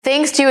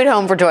Thanks to you at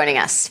home for joining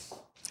us.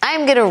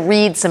 I'm going to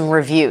read some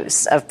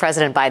reviews of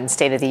President Biden's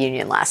State of the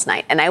Union last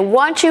night, and I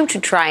want you to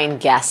try and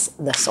guess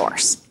the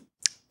source.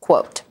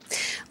 Quote,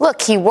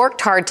 "Look, he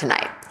worked hard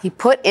tonight. He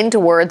put into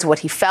words what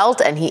he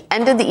felt, and he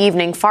ended the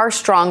evening far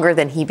stronger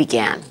than he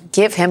began.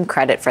 Give him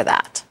credit for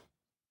that."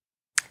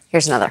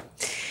 Here's another.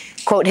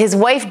 Quote, "His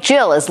wife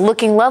Jill is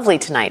looking lovely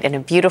tonight in a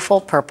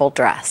beautiful purple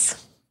dress."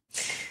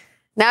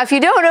 Now, if you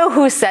don't know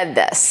who said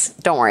this,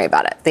 don't worry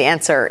about it. The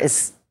answer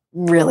is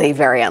really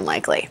very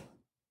unlikely.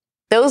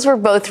 Those were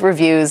both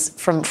reviews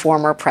from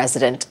former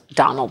President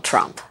Donald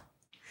Trump.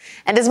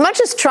 And as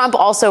much as Trump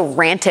also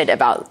ranted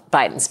about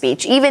Biden's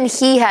speech, even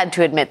he had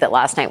to admit that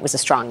last night was a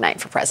strong night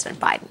for President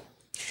Biden.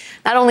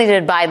 Not only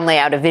did Biden lay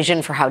out a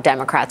vision for how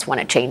Democrats want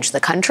to change the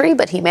country,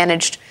 but he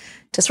managed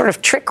to sort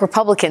of trick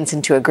Republicans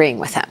into agreeing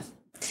with him.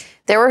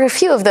 There were a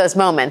few of those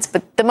moments,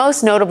 but the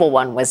most notable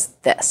one was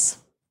this.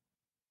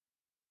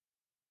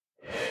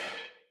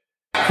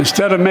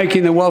 Instead of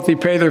making the wealthy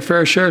pay their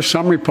fair share,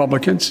 some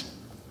Republicans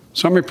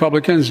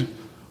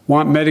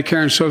want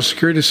Medicare and Social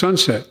Security to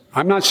sunset.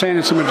 I'm not saying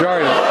it's a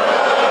majority.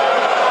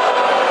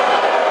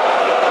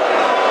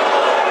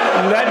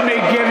 Let me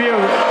give you,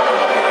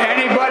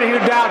 anybody who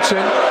doubts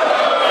it,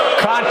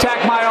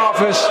 contact my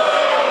office.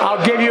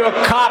 I'll give you a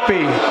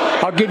copy.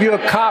 I'll give you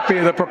a copy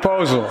of the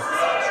proposal.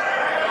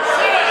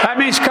 That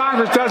means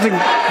Congress doesn't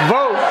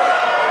vote.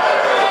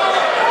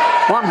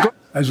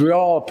 As we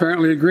all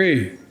apparently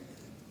agree,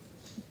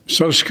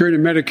 Social Security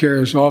and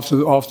Medicare is off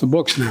the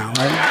books now,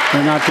 right?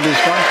 They're not to be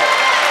discussed.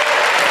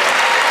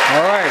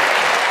 All right.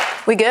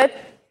 We good?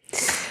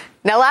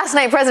 Now, last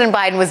night, President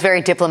Biden was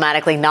very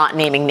diplomatically not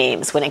naming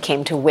names when it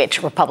came to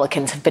which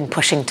Republicans have been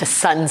pushing to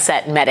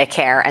sunset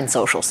Medicare and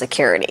Social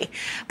Security.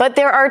 But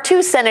there are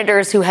two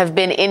senators who have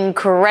been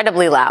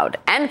incredibly loud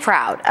and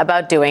proud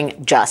about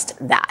doing just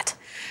that.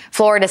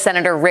 Florida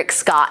Senator Rick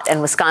Scott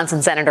and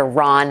Wisconsin Senator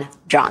Ron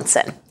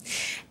Johnson.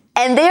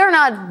 And they are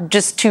not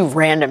just two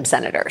random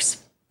senators.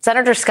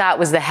 Senator Scott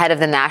was the head of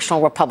the National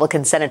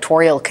Republican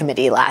Senatorial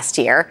Committee last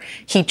year.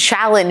 He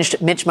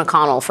challenged Mitch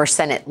McConnell for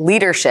Senate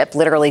leadership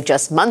literally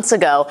just months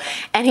ago,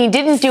 and he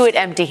didn't do it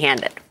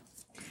empty-handed.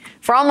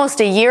 For almost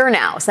a year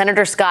now,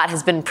 Senator Scott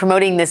has been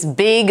promoting this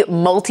big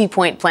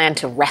multi-point plan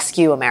to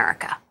rescue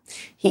America.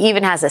 He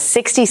even has a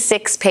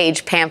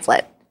 66-page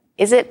pamphlet.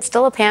 Is it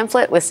still a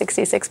pamphlet with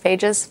 66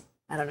 pages?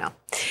 I don't know.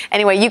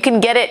 Anyway, you can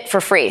get it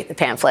for free, the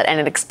pamphlet, and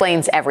it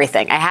explains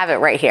everything. I have it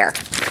right here,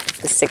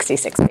 the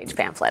 66-page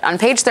pamphlet. On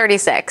page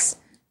 36,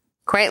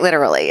 quite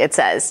literally, it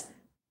says,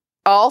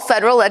 all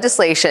federal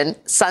legislation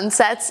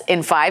sunsets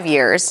in 5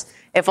 years.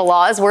 If a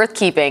law is worth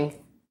keeping,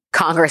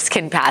 Congress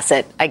can pass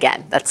it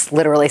again. That's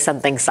literally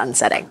something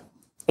sunsetting.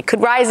 It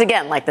could rise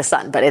again like the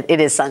sun, but it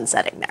is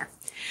sunsetting there.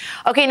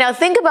 Okay, now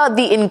think about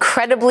the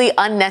incredibly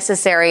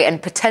unnecessary and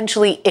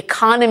potentially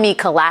economy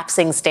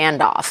collapsing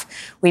standoff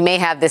we may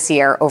have this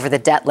year over the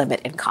debt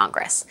limit in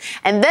Congress.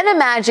 And then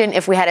imagine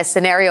if we had a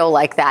scenario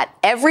like that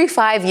every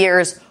 5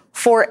 years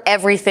for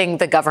everything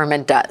the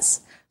government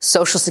does.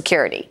 Social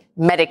Security,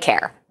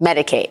 Medicare,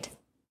 Medicaid.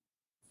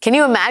 Can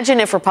you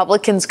imagine if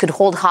Republicans could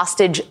hold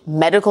hostage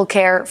medical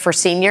care for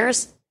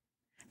seniors?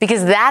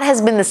 Because that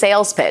has been the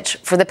sales pitch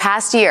for the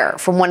past year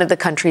from one of the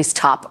country's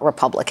top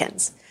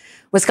Republicans.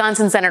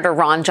 Wisconsin Senator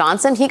Ron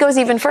Johnson, he goes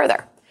even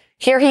further.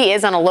 Here he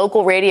is on a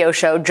local radio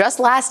show just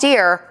last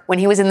year when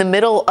he was in the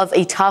middle of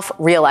a tough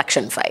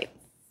re-election fight.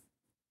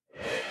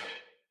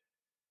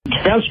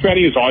 Defense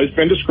spending has always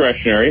been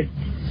discretionary.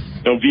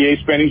 VA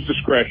spending is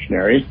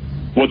discretionary.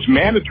 What's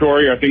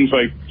mandatory are things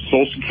like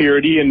Social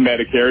Security and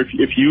Medicare.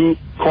 If you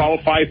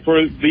qualify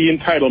for the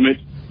entitlement,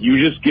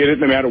 you just get it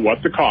no matter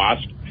what the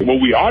cost.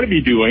 What we ought to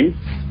be doing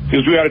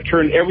is we ought to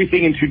turn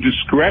everything into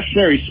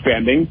discretionary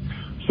spending.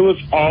 So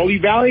it's all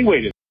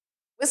evaluated.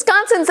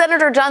 Wisconsin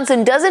Senator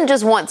Johnson doesn't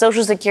just want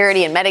Social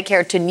Security and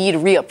Medicare to need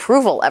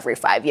reapproval every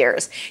 5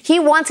 years. He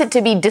wants it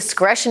to be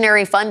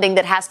discretionary funding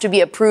that has to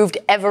be approved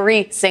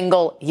every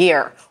single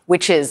year,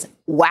 which is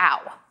wow.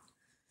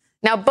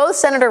 Now, both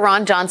Senator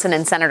Ron Johnson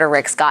and Senator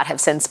Rick Scott have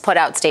since put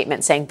out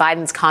statements saying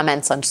Biden's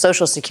comments on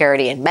Social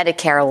Security and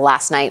Medicare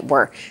last night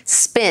were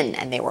spin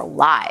and they were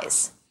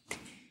lies.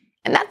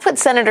 And that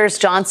puts Senators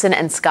Johnson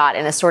and Scott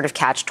in a sort of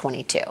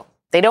catch-22.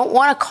 They don't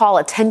want to call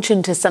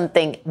attention to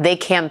something they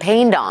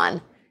campaigned on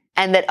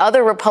and that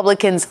other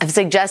Republicans have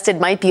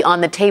suggested might be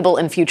on the table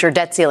in future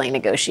debt ceiling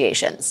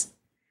negotiations.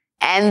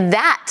 And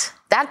that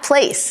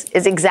place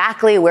is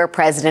exactly where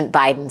President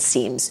Biden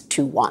seems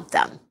to want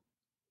them.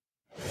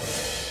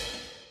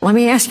 Let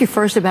me ask you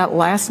first about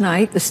last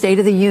night, the State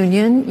of the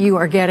Union. You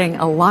are getting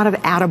a lot of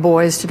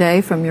attaboys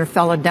today from your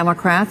fellow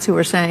Democrats who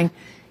are saying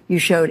you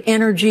showed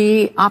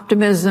energy,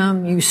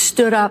 optimism, you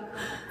stood up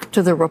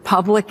to the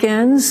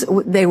Republicans.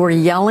 They were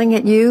yelling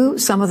at you.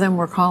 Some of them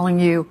were calling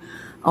you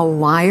a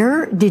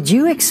liar. Did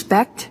you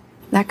expect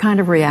that kind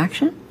of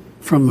reaction?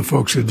 From the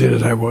folks who did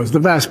it, I was. The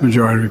vast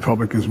majority of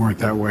Republicans weren't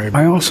that way.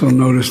 I also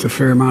noticed a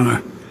fair amount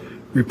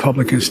of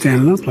Republicans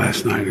standing up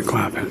last night and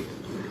clapping.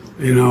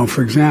 You know,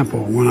 for example,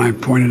 when I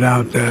pointed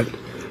out that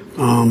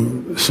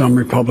some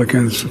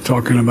Republicans were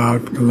talking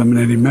about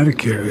eliminating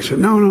Medicare. They said,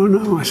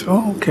 no. I said,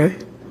 oh, okay.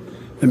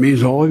 That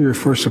means all of you are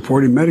for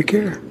supporting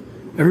Medicare.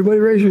 Everybody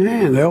raise your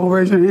hand. They all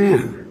raise their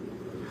hand.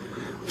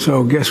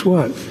 So guess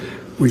what?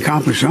 We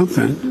accomplished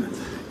something.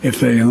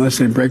 Unless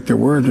they break their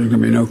word, there's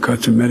going to be no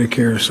cuts in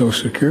Medicare or Social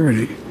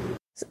Security.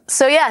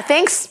 So, yeah,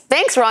 thanks,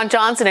 Ron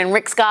Johnson and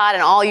Rick Scott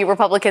and all you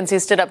Republicans who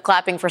stood up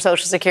clapping for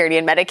Social Security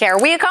and Medicare.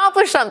 We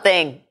accomplished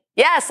something.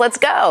 Yes, let's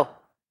go.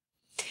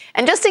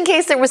 And just in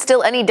case there was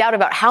still any doubt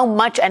about how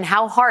much and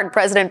how hard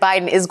President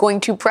Biden is going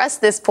to press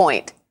this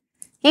point,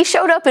 he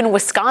showed up in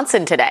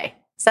Wisconsin today,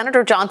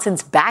 Senator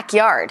Johnson's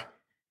backyard,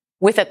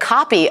 with a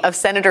copy of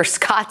Senator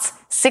Scott's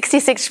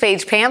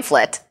 66-page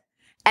pamphlet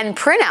and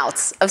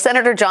printouts of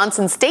Senator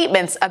Johnson's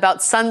statements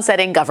about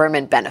sunsetting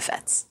government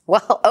benefits.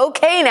 Well,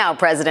 okay now,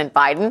 President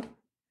Biden.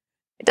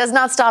 It does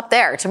not stop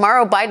there.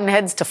 Tomorrow, Biden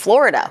heads to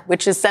Florida,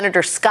 which is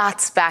Senator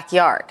Scott's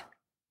backyard.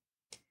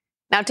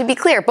 Now, to be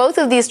clear, both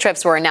of these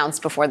trips were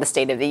announced before the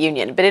State of the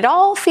Union, but it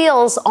all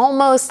feels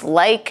almost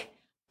like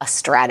a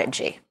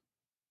strategy.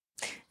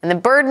 And the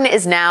burden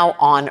is now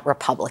on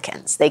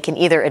Republicans. They can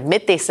either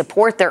admit they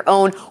support their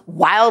own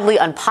wildly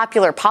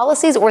unpopular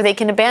policies or they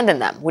can abandon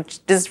them, which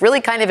is really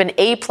kind of an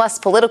A-plus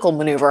political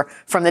maneuver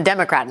from the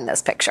Democrat in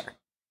this picture.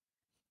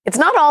 It's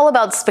not all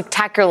about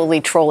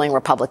spectacularly trolling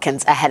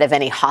Republicans ahead of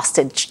any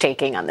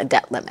hostage-taking on the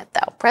debt limit,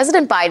 though.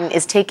 President Biden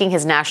is taking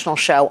his national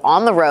show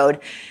on the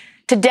road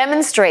to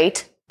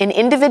demonstrate in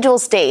individual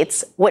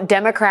states what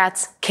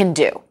Democrats can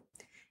do.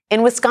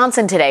 In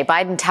Wisconsin today,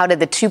 Biden touted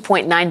the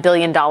 $2.9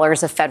 billion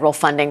of federal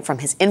funding from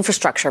his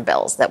infrastructure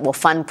bills that will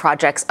fund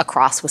projects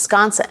across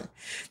Wisconsin.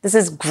 This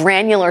is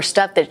granular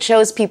stuff that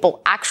shows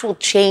people actual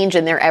change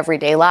in their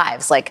everyday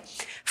lives, like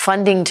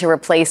funding to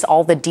replace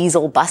all the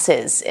diesel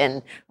buses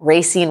in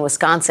Racine,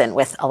 Wisconsin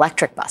with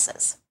electric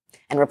buses,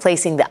 and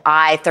replacing the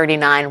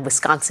I-39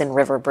 Wisconsin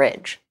River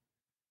Bridge.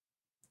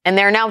 And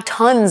there are now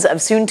tons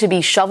of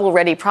soon-to-be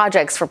shovel-ready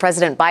projects for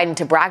President Biden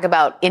to brag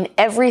about in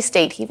every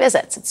state he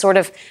visits. It's sort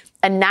of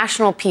a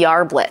national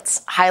PR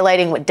blitz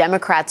highlighting what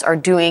Democrats are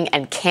doing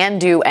and can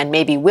do and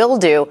maybe will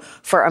do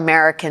for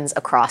Americans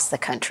across the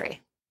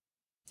country.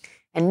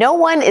 And no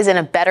one is in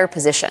a better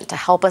position to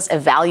help us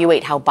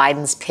evaluate how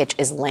Biden's pitch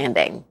is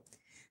landing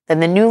than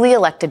the newly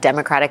elected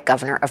Democratic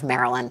governor of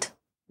Maryland,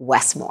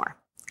 Wes Moore.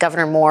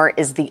 Governor Moore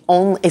is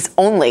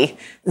only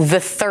the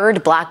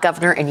third black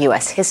governor in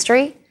U.S.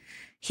 history.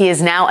 He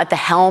is now at the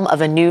helm of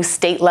a new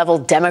state-level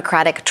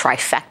Democratic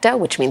trifecta,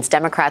 which means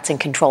Democrats in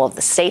control of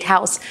the state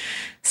house,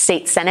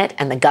 state senate,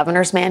 and the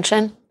governor's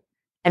mansion.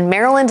 And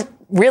Maryland,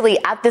 really,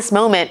 at this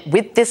moment,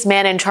 with this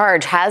man in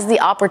charge, has the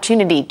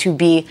opportunity to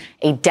be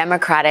a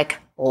Democratic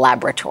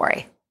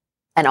laboratory.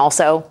 And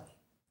also,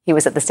 he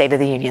was at the State of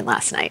the Union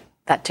last night.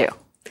 That too.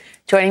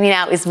 Joining me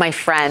now is my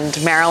friend,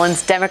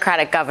 Maryland's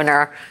Democratic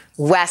governor,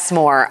 Wes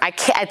Moore.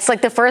 It's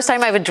like the first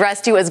time I've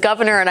addressed you as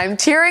governor, and I'm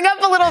tearing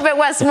up a little bit,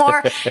 Wes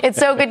Moore. It's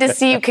so good to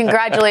see you.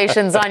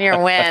 Congratulations on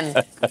your win.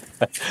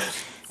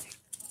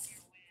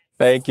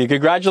 Thank you.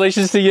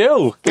 Congratulations to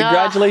you.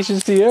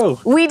 Congratulations to you.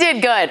 We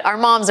did good. Our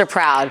moms are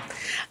proud.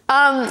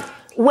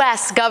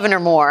 Wes, Governor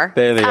Moore.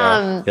 There they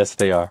are. Yes,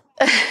 they are.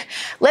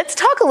 Let's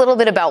talk a little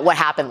bit about what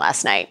happened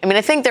last night. I mean,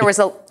 I think there was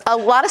a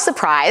lot of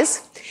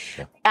surprise.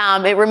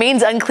 It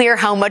remains unclear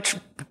how much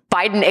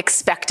Biden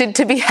expected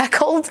to be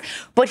heckled,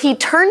 but he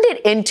turned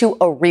it into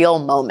a real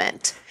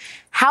moment.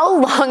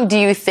 How long do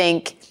you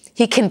think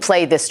he can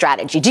play this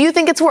strategy? Do you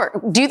think it's going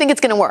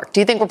to work? Do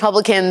you think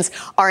Republicans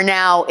are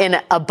now in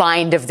a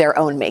bind of their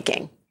own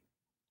making?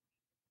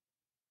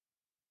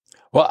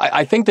 Well,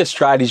 I think this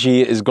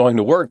strategy is going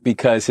to work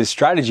because his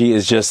strategy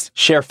is just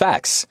share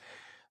facts.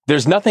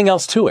 There's nothing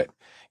else to it.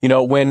 You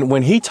know,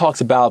 when he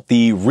talks about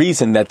the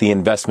reason that the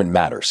investment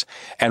matters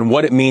and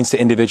what it means to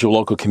individual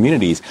local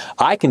communities,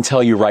 I can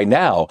tell you right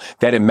now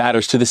that it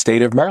matters to the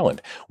state of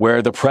Maryland,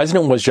 where the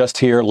president was just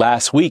here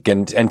last week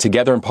and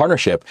together in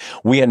partnership,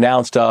 we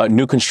announced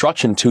new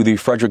construction to the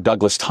Frederick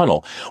Douglass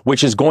Tunnel,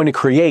 which is going to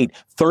create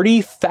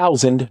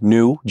 30,000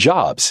 new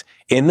jobs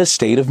in the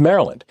state of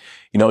Maryland.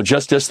 You know,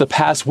 just the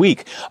past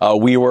week,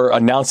 we were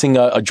announcing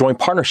a joint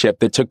partnership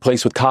that took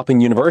place with Coppin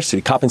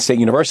State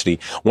University,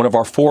 one of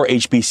our 4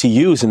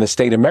 HBCUs in the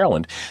state of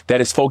Maryland,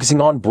 that is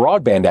focusing on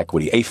broadband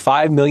equity, a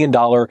 $5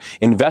 million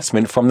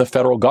investment from the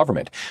federal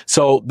government.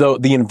 So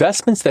the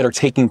investments that are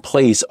taking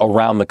place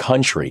around the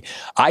country,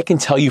 I can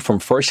tell you from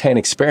firsthand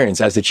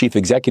experience as the chief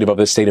executive of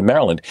the state of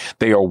Maryland,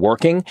 they are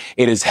working.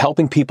 It is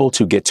helping people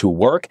to get to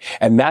work.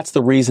 And that's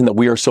the reason that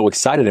we are so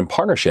excited in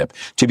partnership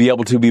to be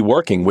able to be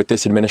working with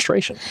this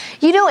administration.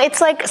 You know, it's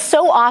like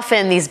so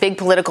often these big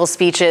political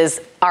speeches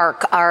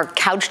are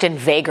couched in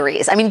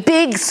vagaries. I mean,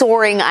 big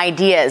soaring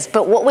ideas.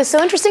 But what was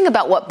so interesting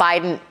about what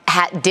Biden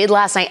did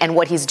last night and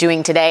what he's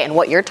doing today and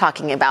what you're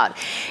talking about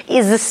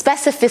is the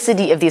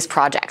specificity of these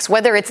projects,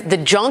 whether it's the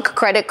junk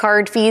credit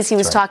card fees he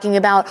was talking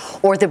about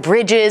or the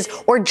bridges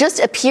or just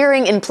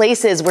appearing in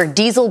places where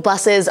diesel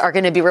buses are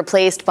going to be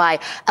replaced by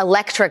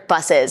electric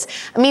buses.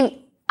 I mean,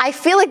 I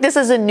feel like this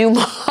is a new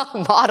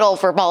model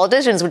for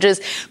politicians, which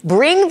is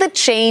bring the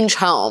change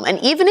home. And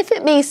even if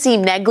it may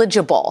seem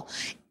negligible,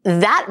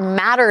 that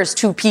matters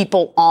to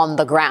people on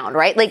the ground,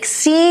 right? Like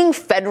seeing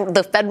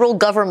the federal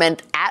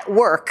government at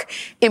work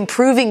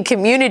improving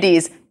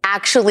communities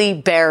actually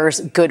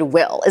bears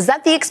goodwill. Is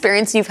that the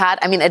experience you've had?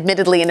 I mean,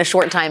 admittedly, in a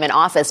short time in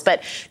office,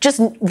 but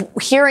just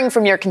hearing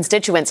from your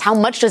constituents, how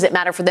much does it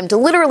matter for them to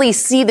literally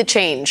see the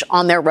change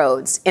on their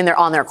roads,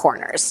 on their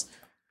corners?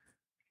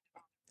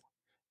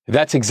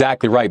 That's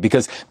exactly right,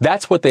 because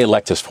that's what they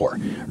elect us for,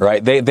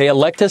 right? They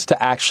elect us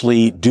to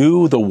actually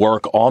do the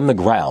work on the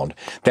ground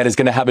that is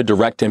going to have a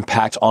direct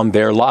impact on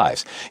their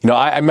lives. You know,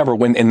 I remember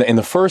when in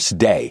the first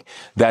day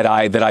that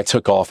I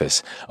took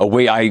office,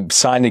 I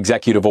signed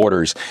executive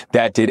orders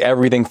that did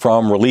everything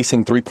from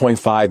releasing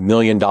 $3.5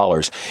 million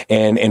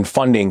in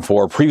funding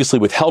for previously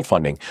withheld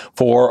funding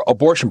for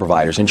abortion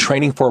providers and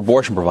training for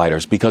abortion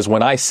providers. Because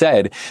when I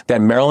said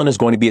that Maryland is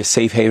going to be a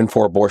safe haven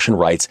for abortion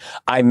rights,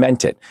 I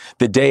meant it.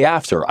 The day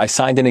after, I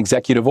signed an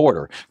executive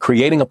order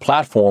creating a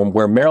platform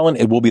where Maryland,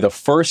 it will be the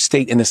first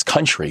state in this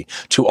country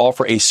to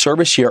offer a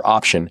service year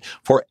option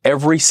for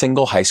every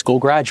single high school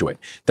graduate.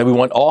 That we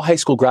want all high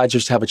school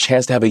graduates to have a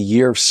chance to have a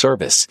year of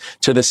service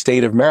to the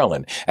state of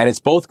Maryland. And it's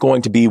both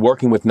going to be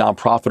working with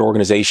nonprofit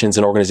organizations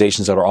and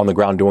organizations that are on the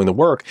ground doing the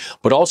work,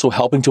 but also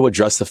helping to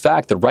address the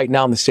fact that right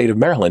now in the state of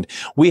Maryland,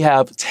 we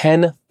have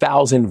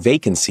 10,000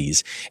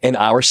 vacancies in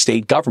our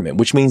state government,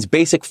 which means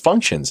basic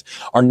functions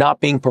are not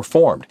being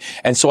performed.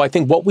 And so I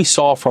think what we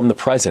saw from the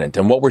president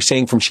and what we're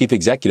seeing from chief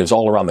executives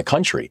all around the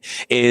country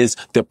is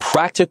the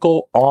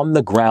practical on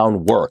the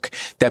ground work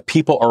that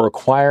people are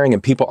requiring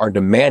and people are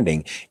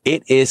demanding.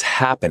 It is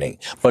happening,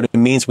 but it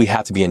means we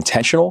have to be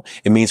intentional.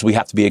 It means we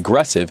have to be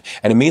aggressive,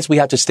 and it means we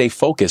have to stay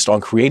focused on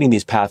creating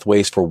these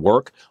pathways for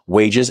work,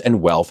 wages,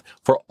 and wealth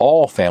for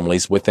all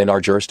families within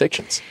our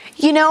jurisdictions.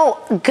 You know,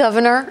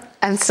 Governor,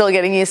 I'm still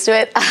getting used to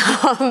it.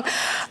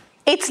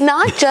 It's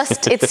not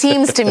just, it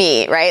seems to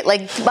me, right?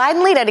 Like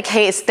Biden laid out a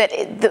case that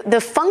the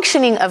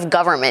functioning of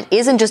government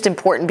isn't just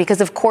important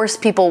because, of course,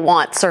 people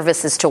want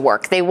services to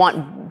work. They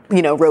want,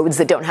 roads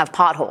that don't have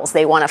potholes.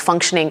 They want a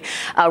functioning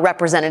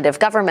representative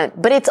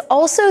government. But it's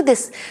also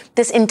this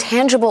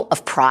intangible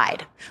of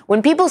pride.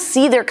 When people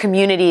see their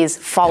communities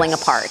falling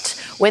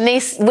apart, when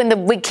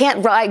we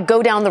can't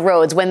go down the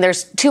roads, when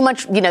there's too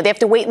much, they have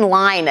to wait in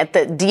line at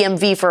the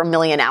DMV for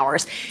 1,000,000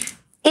 hours.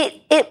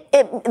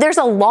 There's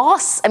a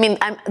loss. I mean,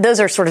 those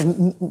are sort of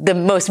the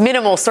most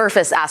minimal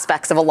surface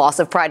aspects of a loss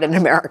of pride in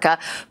America.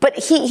 But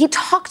he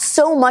talked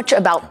so much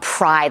about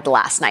pride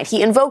last night.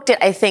 He invoked it,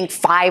 I think,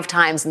 5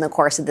 times in the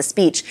course of the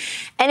speech.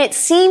 And it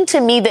seemed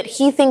to me that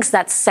he thinks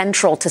that's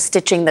central to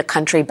stitching the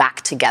country back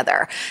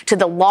together, to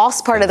the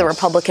lost part of the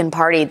Republican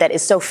Party that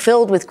is so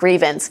filled with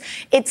grievance.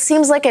 It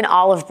seems like an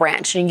olive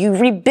branch. And you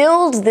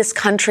rebuild this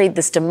country,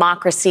 this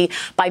democracy,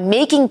 by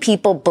making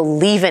people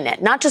believe in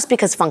it, not just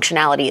because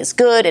functionality is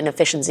good and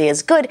efficiency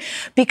is good,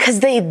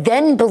 because they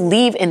then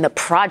believe in the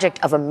project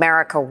of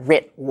America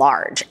writ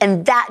large.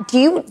 And that, do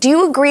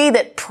you agree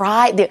that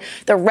pride,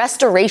 the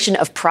restoration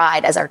of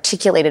pride as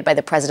articulated by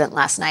the president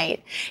last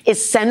night,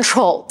 is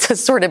central to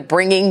sort of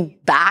bringing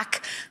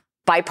back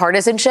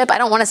bipartisanship? I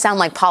don't want to sound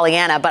like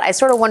Pollyanna, but I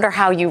sort of wonder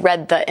how you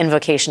read the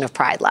invocation of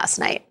pride last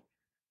night.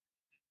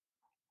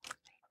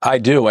 I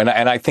do. And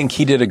I think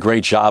he did a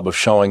great job of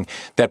showing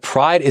that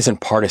pride isn't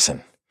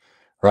partisan,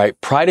 right?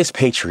 Pride is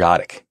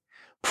patriotic.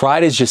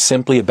 Pride is just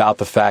simply about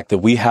the fact that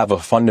we have a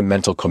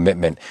fundamental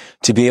commitment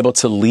to be able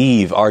to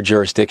leave our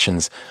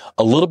jurisdictions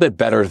a little bit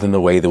better than the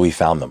way that we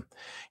found them.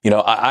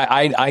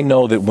 I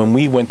know that when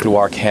we went through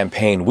our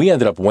campaign, we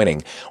ended up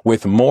winning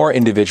with more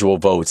individual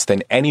votes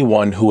than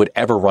anyone who would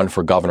ever run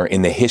for governor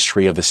in the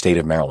history of the state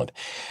of Maryland.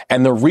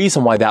 And the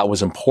reason why that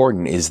was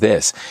important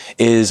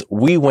is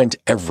we went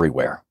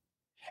everywhere.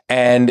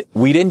 And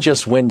we didn't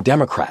just win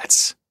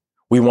Democrats.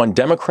 We won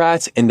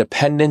Democrats,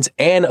 independents,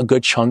 and a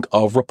good chunk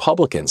of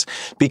Republicans,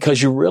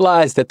 because you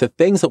realize that the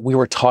things that we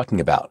were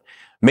talking about,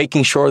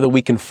 making sure that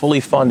we can fully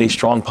fund a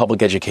strong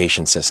public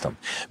education system,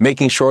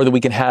 making sure that we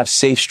can have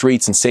safe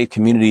streets and safe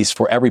communities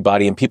for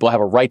everybody, and people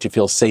have a right to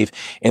feel safe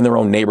in their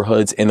own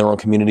neighborhoods, in their own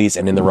communities,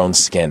 and in their own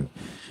skin.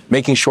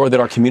 Making sure that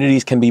our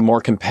communities can be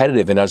more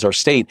competitive, and as our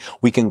state,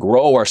 we can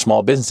grow our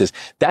small businesses.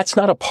 That's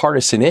not a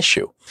partisan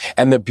issue.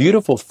 And the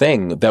beautiful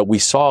thing that we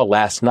saw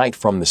last night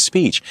from the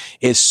speech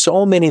is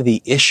so many of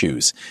the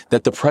issues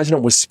that the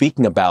president was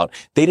speaking about,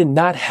 they did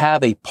not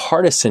have a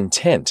partisan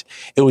tint.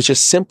 It was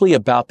just simply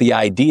about the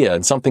idea,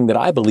 and something that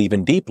I believe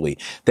in deeply,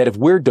 that if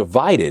we're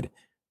divided,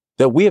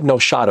 that we have no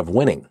shot of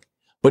winning.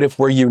 But if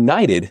we're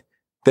united,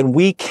 then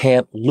we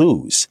can't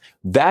lose.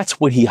 That's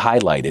what he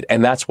highlighted.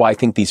 And that's why I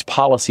think these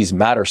policies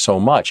matter so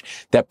much,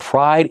 that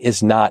pride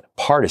is not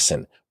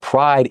partisan.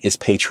 Pride is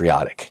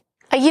patriotic.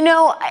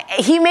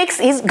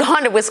 He's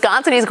gone to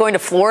Wisconsin. He's going to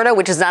Florida,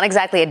 which is not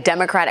exactly a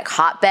Democratic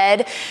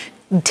hotbed.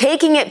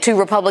 taking it to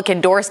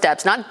Republican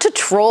doorsteps, not to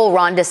troll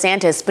Ron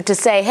DeSantis, but to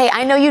say, hey,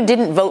 I know you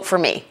didn't vote for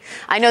me.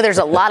 I know there's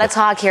a lot of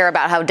talk here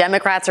about how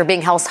Democrats are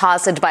being held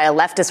hostage by a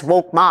leftist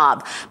woke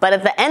mob. But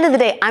at the end of the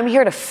day, I'm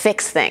here to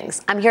fix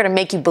things. I'm here to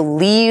make you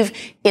believe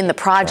in the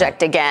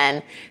project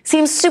again.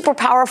 Seems super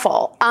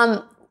powerful.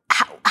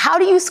 How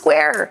do you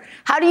square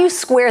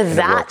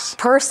that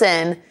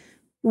person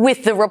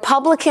with the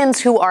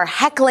Republicans who are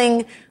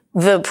heckling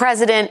the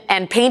president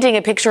and painting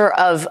a picture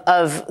of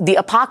the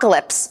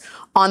apocalypse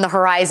on the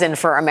horizon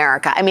for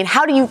America? I mean,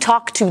 how do you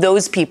talk to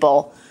those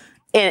people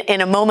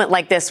in a moment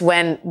like this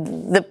when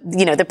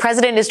the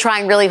president is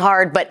trying really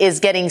hard but is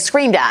getting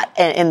screamed at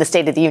in the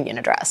State of the Union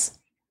address?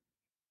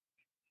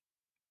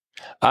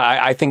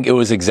 I think it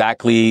was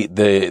exactly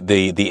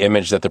the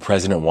image that the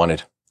president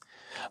wanted,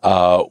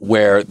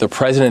 where the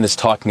president is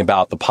talking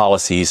about the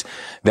policies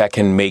that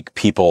can make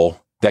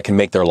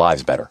their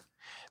lives better,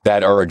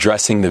 that are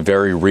addressing the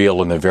very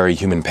real and the very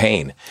human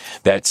pain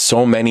that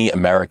so many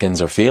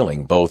Americans are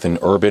feeling, both in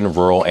urban,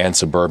 rural, and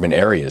suburban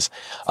areas.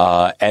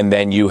 And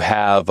then you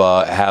have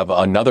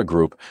another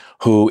group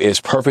who is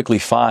perfectly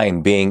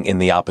fine being in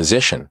the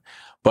opposition,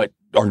 but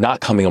are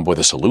not coming up with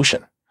a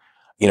solution.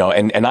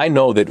 And I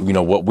know that,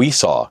 what we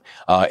saw,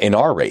 in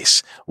our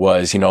race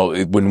was,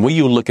 when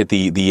you look at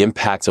the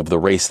impacts of the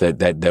race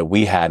that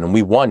we had, and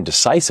we won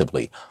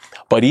decisively.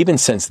 But even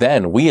since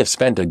then, we have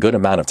spent a good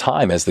amount of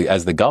time as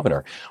the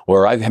governor,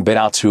 where I've been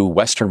out to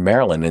Western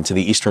Maryland and to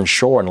the Eastern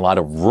Shore and a lot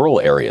of rural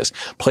areas,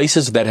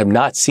 places that have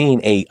not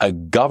seen a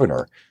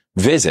governor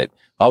visit.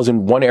 I was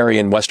in one area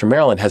in Western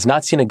Maryland, has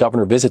not seen a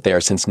governor visit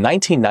there since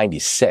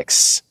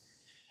 1996.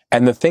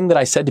 And the thing that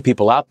I said to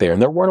people out there,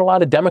 and there weren't a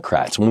lot of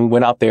Democrats when we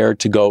went out there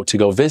to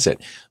go visit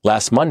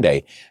last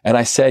Monday. And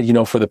I said,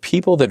 for the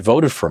people that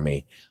voted for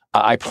me,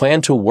 I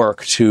plan to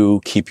work to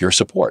keep your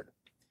support.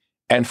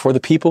 And for the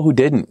people who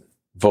didn't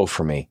vote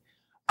for me,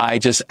 I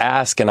just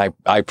ask and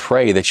I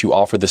pray that you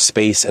offer the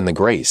space and the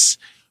grace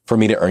for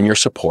me to earn your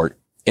support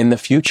in the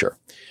future.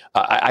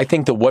 I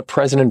think that what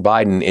President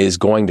Biden is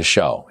going to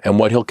show and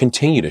what he'll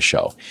continue to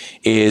show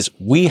is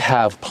we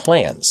have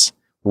plans,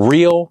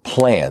 real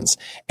plans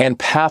and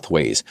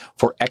pathways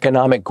for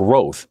economic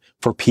growth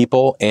for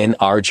people in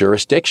our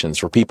jurisdictions,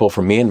 for people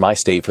from me and my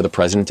state, for the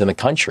president and the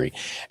country,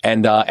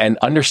 and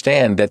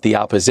understand that the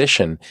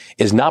opposition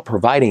is not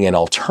providing an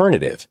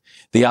alternative.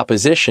 The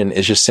opposition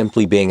is just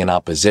simply being an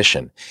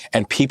opposition,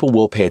 and people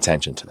will pay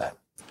attention to that.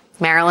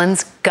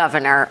 Maryland's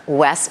Governor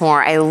Wes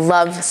Moore. I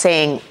love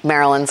saying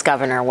Maryland's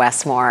Governor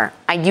Wes Moore.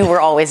 You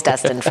were always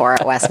destined for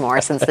it, Wes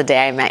Moore, since the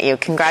day I met you.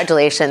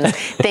 Congratulations.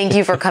 Thank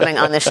you for coming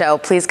on the show.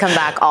 Please come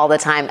back all the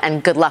time,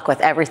 and good luck with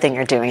everything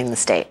you're doing in the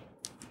state.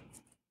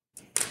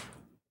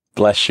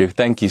 Bless you.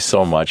 Thank you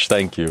so much.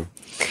 Thank you.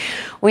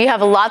 We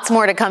have lots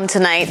more to come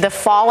tonight. The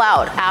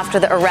fallout after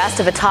the arrest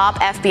of a top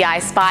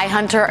FBI spy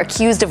hunter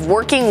accused of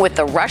working with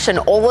the Russian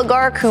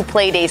oligarch who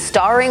played a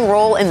starring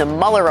role in the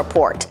Mueller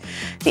report.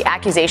 The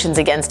accusations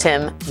against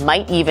him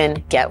might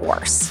even get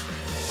worse.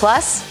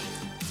 Plus,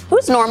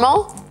 who's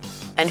normal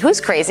and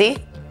who's crazy?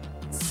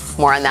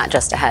 More on that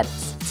just ahead.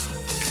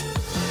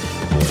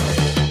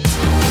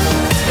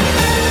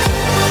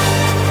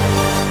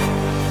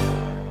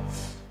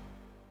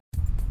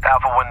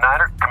 Alpha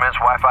 19er, commence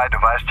Wi-Fi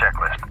device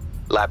checklist.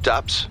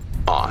 Laptops,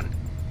 on.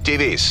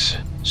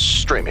 TVs,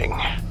 streaming.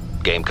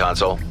 Game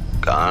console,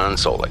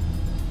 consoling.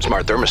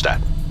 Smart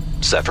thermostat,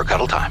 set for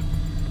cuddle time.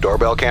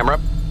 Doorbell camera,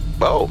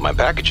 oh, my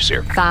package is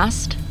here.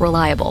 Fast,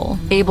 reliable,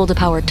 able to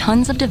power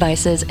tons of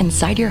devices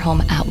inside your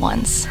home at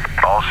once.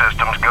 All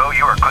systems go,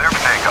 you are clear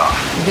for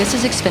takeoff. This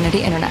is Xfinity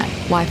Internet,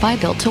 Wi-Fi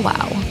built to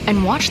wow.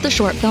 And watch the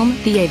short film,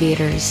 The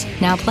Aviators,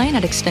 now playing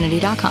at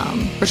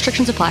Xfinity.com.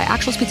 Restrictions apply.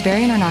 Actual speeds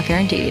vary and are not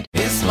guaranteed.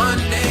 It's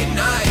Monday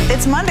night.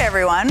 It's Monday,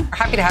 everyone.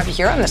 Happy to have you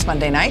here on this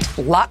Monday night.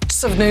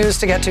 Lots of news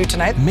to get to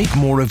tonight. Make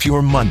more of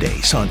your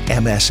Mondays on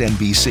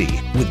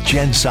MSNBC with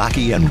Jen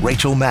Psaki and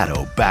Rachel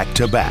Maddow back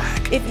to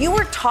back. If you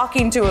were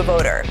talking to a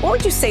voter, what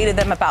would you say to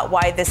them about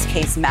why this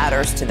case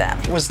matters to them?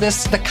 Was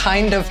this the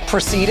kind of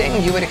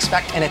proceeding you would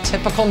expect in a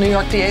typical New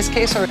York DA's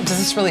case, or does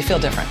this really feel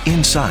different?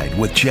 Inside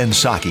with Jen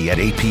Psaki at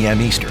 8 p.m.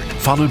 Eastern,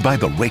 followed by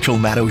The Rachel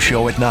Maddow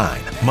Show at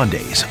 9,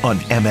 Mondays on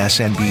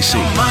MSNBC.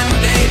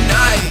 Monday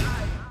night.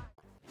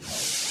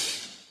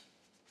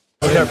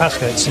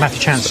 Deripaska, it's Matthew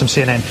Chance from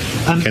CNN.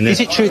 Is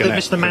it true that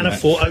Mr.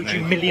 Manafort owed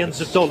you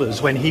millions of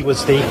dollars when he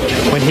was the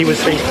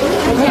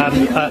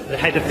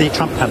head of the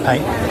Trump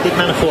campaign? Did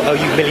Manafort owe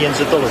you millions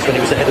of dollars when he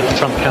was the head of the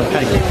Trump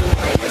campaign?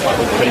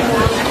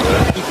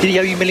 Did he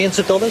owe you millions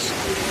of dollars?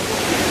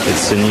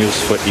 It's the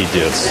news for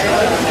idiots,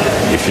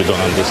 if you don't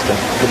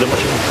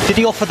understand. Did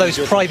he offer those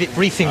private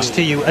briefings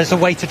to you as a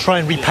way to try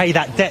and repay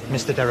that debt,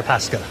 Mr.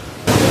 Deripaska?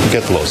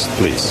 Get lost,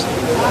 please.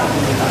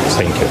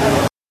 Thank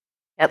you.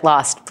 Get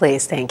lost,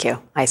 please. Thank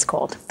you. Ice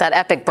cold. That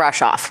epic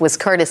brush-off was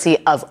courtesy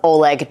of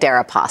Oleg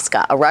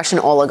Deripaska, a Russian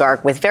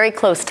oligarch with very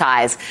close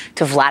ties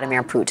to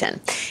Vladimir Putin.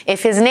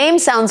 If his name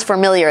sounds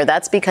familiar,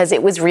 that's because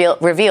it was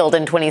revealed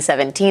in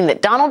 2017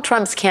 that Donald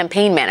Trump's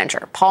campaign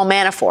manager, Paul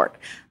Manafort,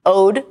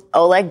 owed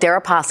Oleg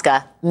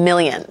Deripaska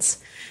millions.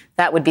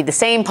 That would be the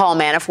same Paul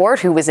Manafort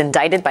who was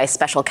indicted by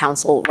special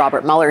counsel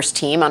Robert Mueller's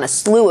team on a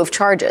slew of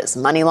charges: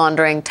 money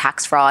laundering,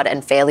 tax fraud,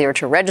 and failure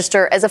to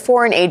register as a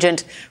foreign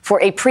agent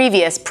for a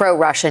previous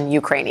pro-Russian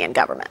Ukrainian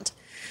government.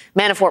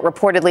 Manafort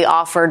reportedly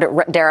offered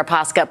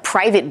Deripaska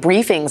private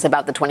briefings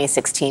about the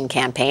 2016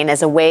 campaign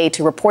as a way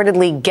to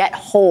reportedly get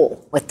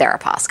whole with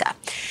Deripaska.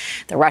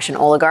 The Russian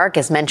oligarch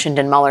is mentioned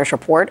in Mueller's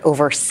report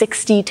over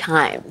 60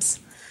 times.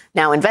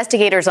 Now,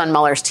 investigators on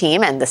Mueller's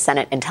team and the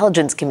Senate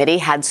Intelligence Committee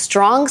had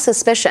strong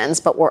suspicions,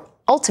 but were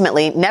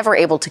ultimately never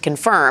able to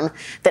confirm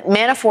that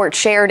Manafort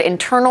shared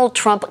internal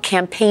Trump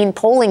campaign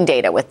polling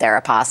data with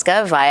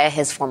Deripaska via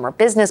his former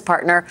business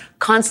partner,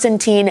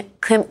 Konstantin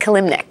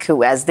Kilimnik,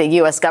 who, as the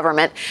U.S.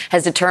 government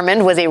has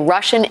determined, was a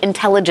Russian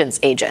intelligence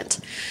agent.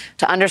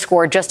 To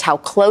underscore just how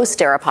close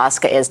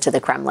Deripaska is to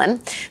the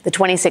Kremlin, the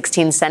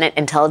 2016 Senate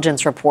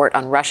Intelligence Report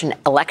on Russian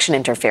election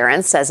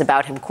interference says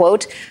about him,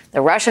 quote,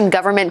 "The Russian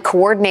government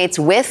coordinates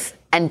with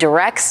and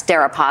directs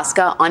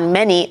Deripaska on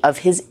many of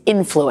his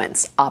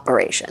influence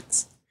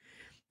operations."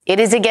 It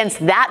is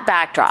against that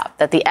backdrop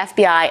that the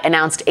FBI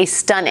announced a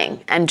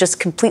stunning and just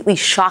completely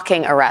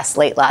shocking arrest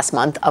late last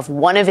month of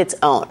one of its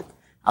own,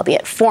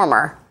 albeit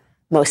former,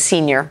 most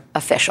senior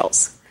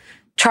officials.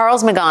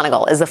 Charles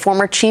McGonigal is the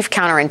former chief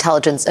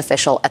counterintelligence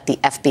official at the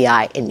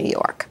FBI in New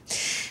York.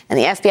 And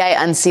the FBI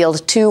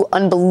unsealed two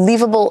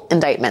unbelievable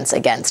indictments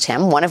against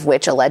him, one of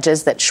which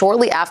alleges that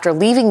shortly after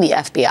leaving the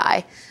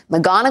FBI,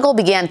 McGonigal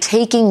began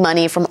taking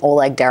money from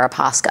Oleg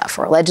Deripaska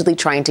for allegedly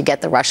trying to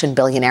get the Russian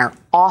billionaire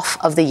off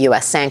of the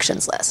U.S.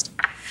 sanctions list,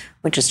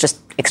 which is just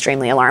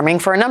extremely alarming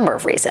for a number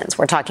of reasons.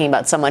 We're talking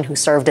about someone who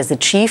served as the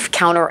chief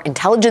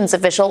counterintelligence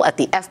official at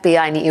the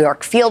FBI New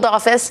York field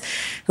office,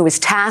 who was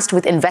tasked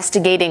with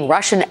investigating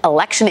Russian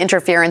election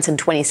interference in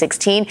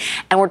 2016.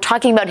 And we're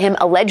talking about him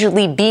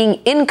allegedly being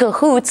in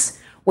cahoots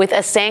with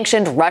a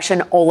sanctioned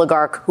Russian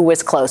oligarch who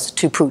was close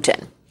to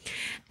Putin.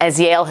 As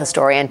Yale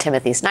historian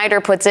Timothy Snyder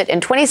puts it,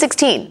 in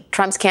 2016,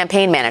 Trump's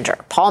campaign manager,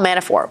 Paul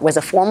Manafort, was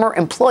a former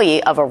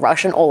employee of a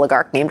Russian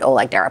oligarch named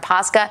Oleg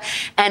Deripaska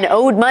and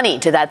owed money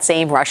to that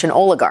same Russian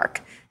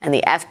oligarch. And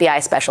the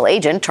FBI special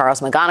agent,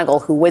 Charles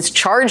McGonigal, who was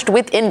charged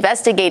with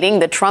investigating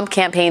the Trump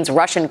campaign's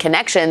Russian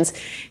connections,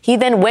 he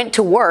then went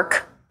to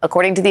work,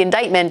 according to the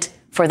indictment,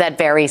 for that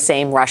very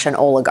same Russian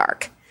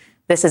oligarch.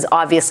 This is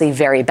obviously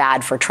very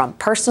bad for Trump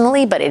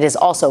personally, but it is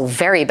also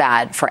very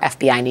bad for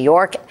FBI New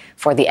York,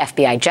 for the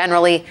FBI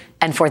generally,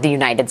 and for the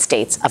United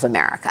States of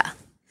America.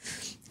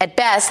 At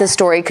best, this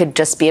story could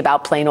just be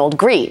about plain old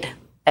greed.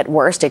 At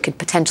worst, it could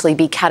potentially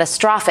be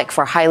catastrophic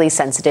for highly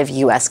sensitive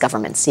U.S.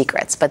 government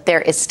secrets. But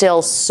there is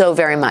still so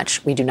very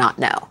much we do not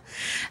know.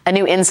 A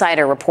new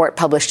insider report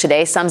published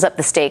today sums up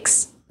the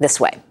stakes this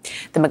way.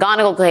 The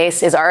McGonigal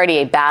case is already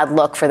a bad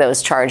look for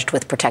those charged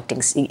with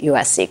protecting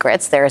U.S.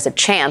 secrets. There is a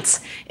chance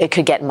it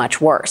could get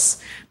much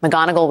worse.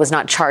 McGonigal was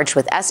not charged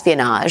with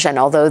espionage, and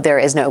although there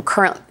is no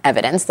current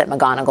evidence that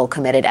McGonigal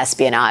committed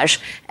espionage,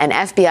 an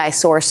FBI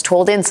source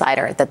told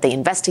Insider that the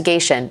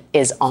investigation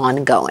is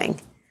ongoing.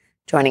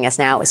 Joining us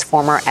now is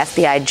former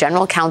FBI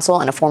general counsel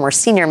and a former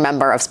senior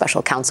member of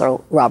special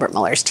counsel Robert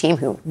Mueller's team,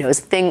 who knows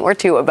a thing or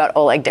two about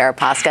Oleg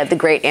Deripaska, the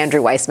great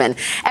Andrew Weissman.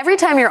 Every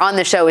time you're on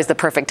the show is the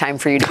perfect time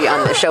for you to be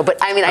on the show, but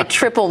I mean, I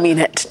triple mean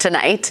it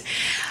tonight.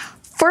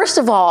 First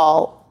of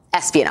all,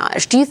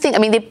 espionage. Do you think, I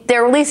mean,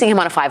 they're releasing him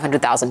on a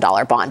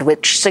 $500,000 bond,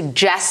 which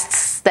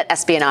suggests that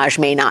espionage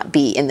may not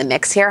be in the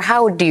mix here.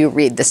 How do you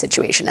read the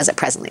situation as it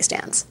presently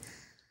stands?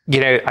 You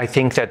know, I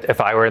think that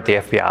if I were at the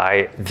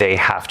FBI, they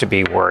have to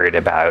be worried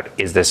about,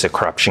 is this a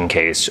corruption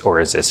case or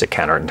is this a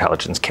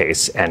counterintelligence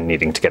case, and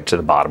needing to get to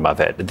the bottom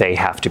of it. They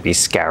have to be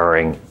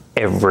scouring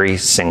every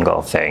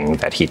single thing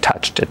that he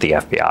touched at the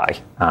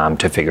FBI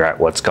to figure out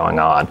what's going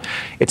on.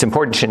 It's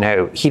important to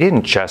know he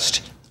didn't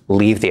just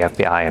leave the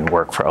FBI and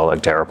work for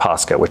Oleg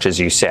Deripaska, which, as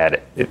you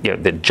said,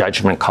 the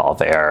judgment call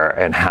there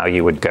and how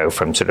you would go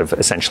from sort of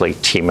essentially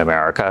Team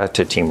America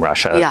to Team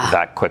Russia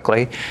that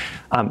quickly.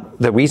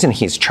 The reason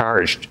he's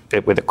charged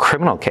with a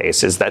criminal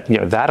case is that,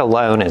 that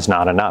alone is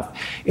not enough.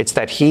 It's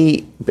that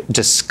he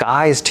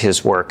disguised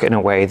his work in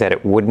a way that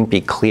it wouldn't be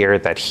clear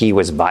that he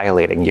was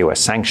violating U.S.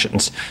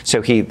 sanctions.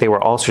 So there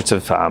were all sorts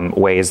of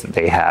ways that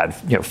they had,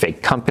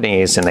 fake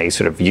companies, and they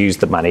sort of used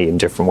the money in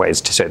different ways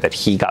to so that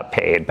he got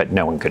paid, but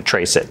no one could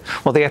trace it.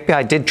 Well, the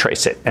FBI did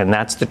trace it, and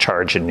that's the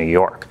charge in New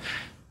York.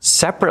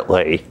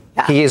 Separately,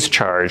 he is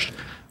charged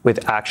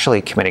with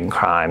actually committing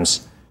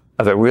crimes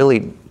of a really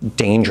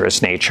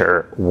dangerous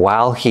nature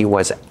while he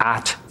was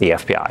at the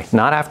FBI,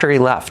 not after he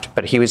left,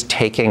 but he was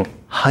taking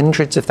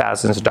hundreds of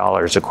thousands of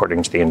dollars,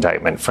 according to the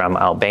indictment, from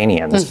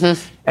Albanians,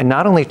 and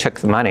not only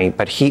took the money,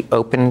 but he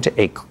opened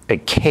a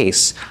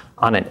case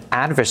on an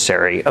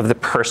adversary of the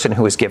person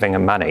who was giving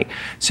him money.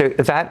 So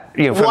that,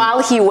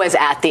 while he was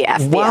at the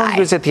FBI. While he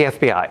was at the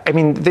FBI. I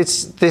mean,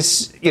 this,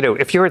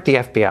 if you're at the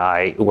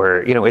FBI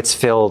where, it's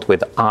filled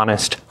with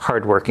honest,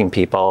 hardworking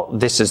people,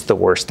 this is the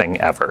worst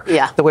thing ever.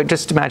 Yeah.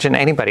 Just imagine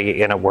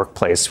anybody in a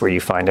workplace where you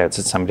find out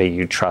that somebody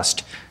you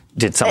trust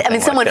did something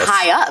like someone this.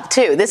 high up,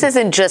 too. This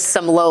isn't just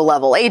some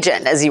low-level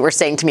agent, as you were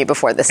saying to me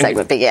before this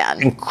segment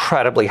began.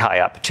 Incredibly high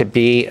up. To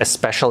be a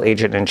special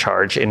agent in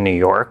charge in New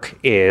York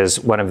is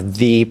one of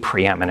the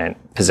preeminent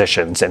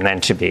positions. And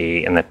then to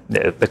be in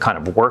the kind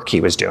of work he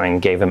was doing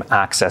gave him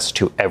access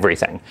to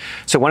everything.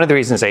 So one of the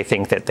reasons I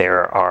think that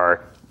there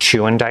are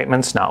 2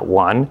 indictments, not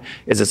 1,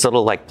 is it's a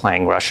little like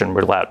playing Russian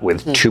roulette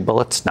with 2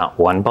 bullets, not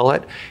 1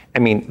 bullet. I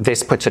mean,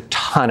 this puts a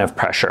ton of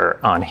pressure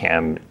on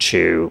him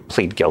to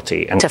plead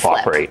guilty and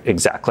cooperate.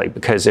 Exactly.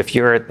 Because if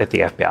you're at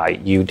the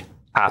FBI, you'd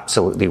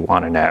absolutely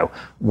want to know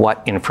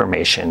what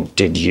information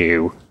did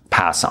you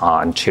pass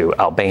on to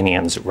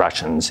Albanians,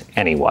 Russians,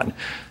 anyone.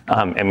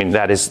 I mean,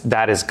 that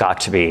has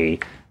got to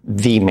be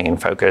the main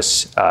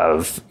focus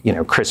of,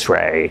 Chris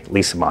Wray,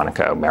 Lisa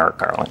Monaco, Merrick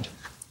Garland.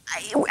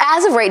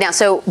 As of right now,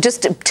 so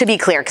just to be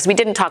clear, because we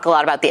didn't talk a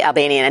lot about the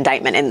Albanian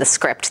indictment in the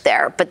script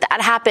there, but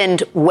that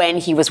happened when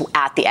he was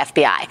at the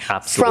FBI.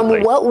 Absolutely.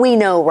 From what we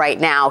know right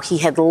now, he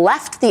had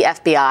left the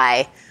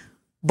FBI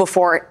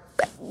before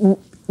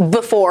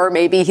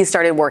maybe he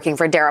started working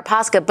for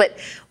Deripaska. But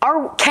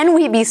can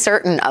we be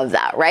certain of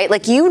that, right?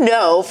 Like, from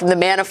the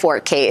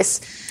Manafort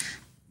case,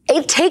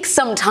 it takes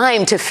some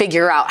time to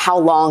figure out how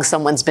long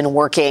someone's been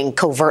working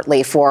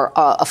covertly for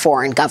a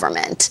foreign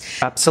government.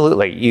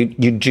 Absolutely.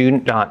 You do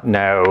not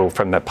know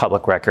from the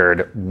public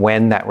record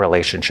when that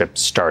relationship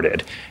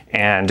started.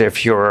 And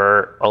if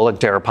you're Oleg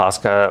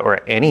Deripaska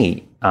or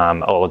any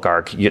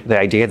oligarch, the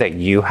idea that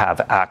you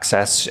have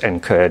access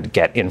and could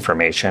get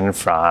information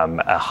from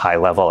a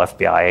high-level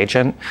FBI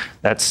agent,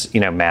 that's,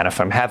 manna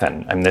from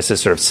heaven. And this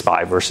is sort of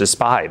spy versus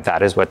spy.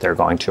 That is what they're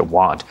going to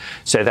want.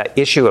 So that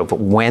issue of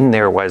when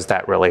there was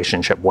that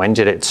relationship, when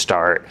did it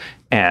start,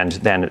 and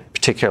then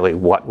particularly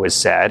what was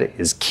said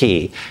is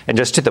key. And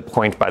just to the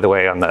point, by the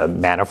way, on the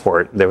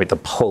Manafort, the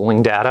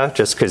polling data,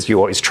 just because you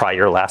always try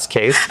your last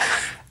case,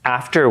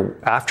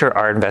 after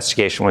our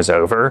investigation was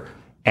over,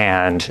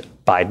 and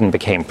Biden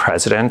became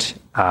president,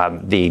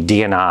 the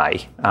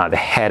DNI, the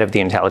head of the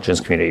intelligence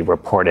community,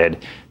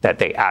 reported that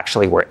they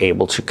actually were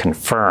able to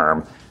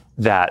confirm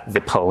that the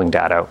polling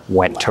data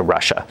went to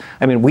Russia.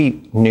 I mean,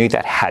 we knew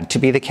that had to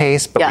be the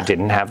case, but we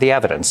didn't have the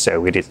evidence, so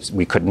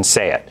we couldn't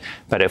say it.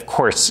 But of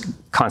course,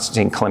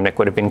 Konstantin Kilimnik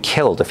would have been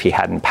killed if he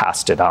hadn't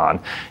passed it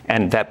on.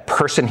 And that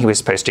person he was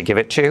supposed to give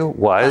it to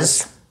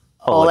was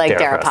Oleg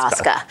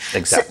Deripaska.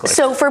 Exactly.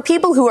 So for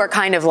people who are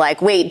kind of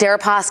like, wait,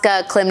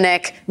 Deripaska,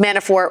 Kilimnik,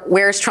 Manafort,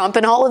 where's Trump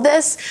in all of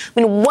this?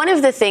 I mean, one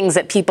of the things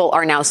that people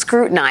are now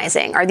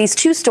scrutinizing are these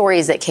 2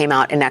 stories that came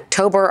out in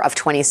October of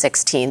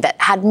 2016 that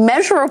had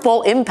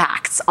measurable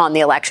impacts on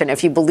the election,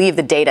 if you believe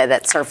the data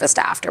that surfaced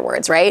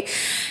afterwards, right?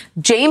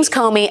 James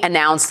Comey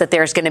announced that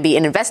there's going to be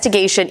an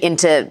investigation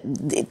into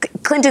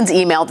Clinton's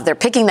email, that they're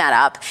picking that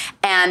up,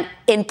 and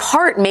in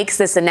part makes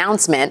this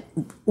announcement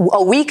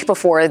a week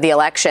before the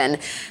election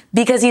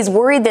because he's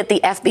worried that the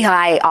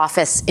FBI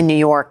office in New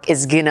York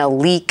is going to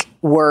leak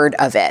word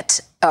of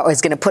it, or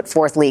is going to put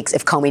forth leaks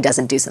if Comey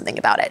doesn't do something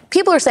about it.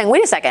 People are saying,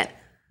 wait a second,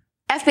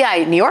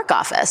 FBI New York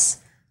office,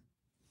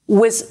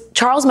 was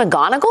Charles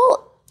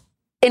McGonigal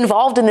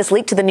involved in this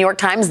leak to the New York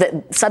Times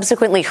that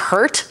subsequently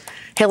hurt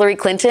Hillary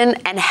Clinton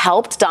and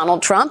helped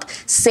Donald Trump?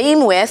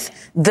 Same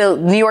with the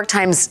New York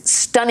Times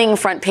stunning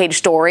front page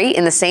story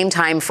in the same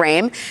time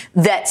frame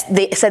that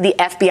they said the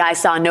FBI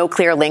saw no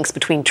clear links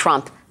between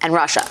Trump and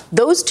Russia.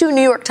 Those 2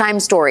 New York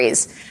Times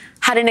stories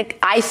had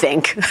I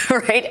think,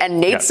 right,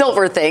 and Nate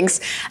Silver thinks,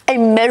 a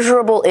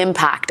measurable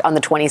impact on the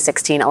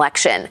 2016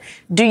 election.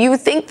 Do you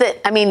think that,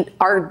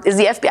 is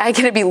the FBI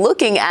going to be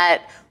looking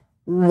at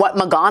what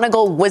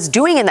McGonigal was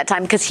doing in that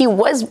time? Because he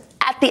was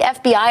at the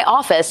FBI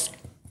office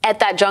at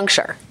that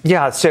juncture.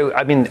 Yeah. So,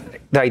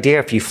 the idea,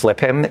 if you flip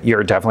him,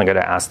 you're definitely going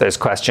to ask those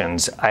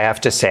questions. I have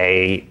to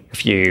say,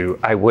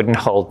 I wouldn't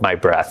hold my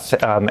breath.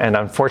 And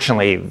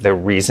unfortunately, the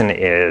reason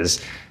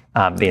is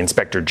the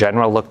Inspector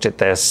General looked at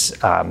this. The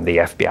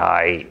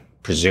FBI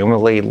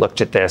presumably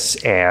looked at this,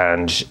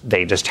 and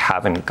they just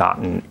haven't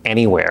gotten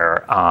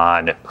anywhere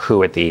on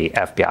who at the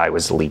FBI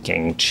was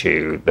leaking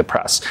to the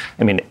press.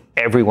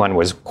 Everyone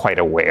was quite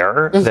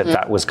aware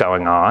that was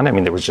going on.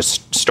 There was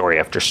just story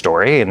after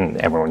story, and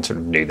everyone sort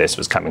of knew this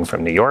was coming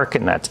from New York,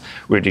 and that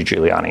Rudy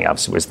Giuliani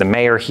obviously was the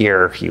mayor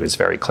here. He was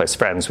very close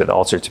friends with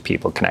all sorts of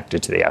people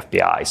connected to the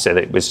FBI. So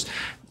that it was,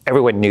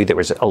 everyone knew there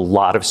was a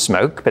lot of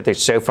smoke, but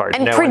there's so far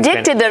and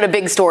predicted that a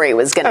big story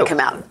was going to come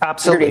out.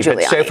 Absolutely,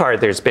 but so far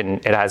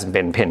it hasn't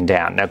been pinned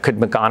down. Now, could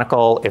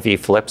McGonigal, if he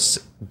flips,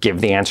 give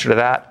the answer to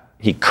that?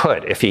 He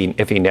could, if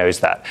he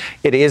knows that.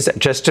 It is,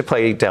 just to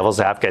play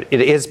devil's advocate,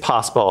 it is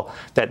possible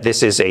that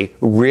this is a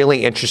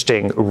really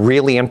interesting,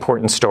 really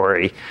important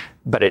story,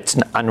 but it's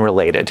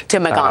unrelated to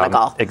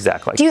McGonigal.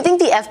 Exactly. Do you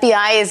think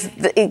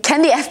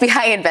can the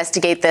FBI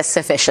investigate this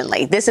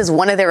sufficiently? This is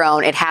one of their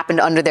own. It happened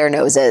under their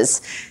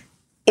noses.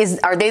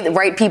 Are they the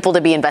right people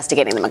to be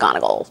investigating the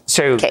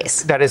McGonigal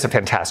case? That is a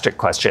fantastic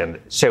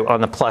question. So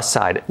on the plus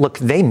side, look,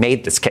 they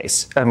made this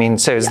case. I mean,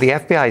 so as the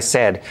FBI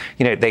said,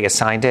 they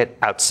assigned it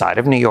outside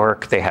of New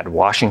York. They had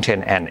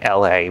Washington and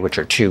LA, which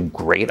are two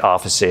great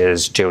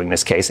offices doing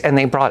this case, and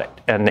they brought it.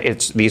 And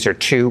these are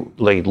two,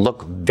 they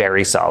look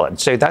very solid.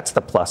 So that's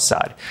the plus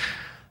side.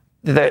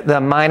 The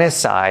minus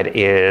side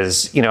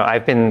is,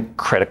 I've been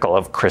critical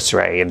of Chris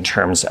Wray in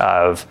terms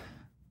of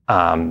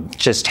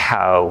just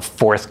how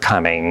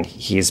forthcoming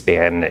he's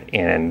been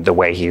in the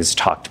way he's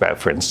talked about,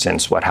 for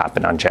instance, what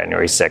happened on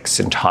January 6th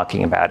and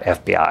talking about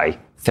FBI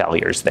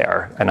failures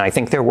there. And I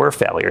think there were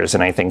failures.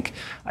 And I think,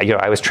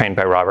 I was trained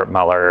by Robert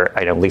Mueller.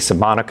 I know Lisa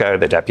Monaco,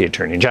 the Deputy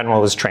Attorney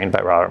General, was trained by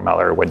Robert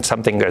Mueller. When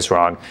something goes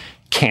wrong,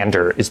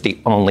 candor is the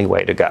only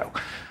way to go.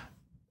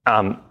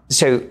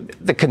 So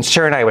the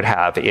concern I would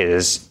have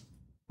is,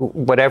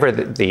 whatever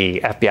the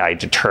FBI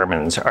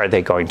determines, are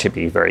they going to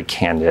be very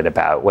candid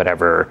about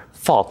whatever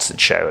faults it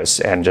shows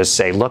and just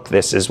say, look,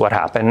 this is what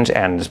happened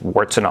and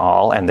warts and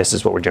all, and this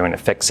is what we're doing to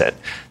fix it?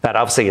 That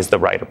obviously is the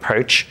right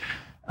approach.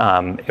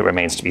 It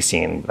remains to be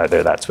seen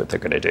whether that's what they're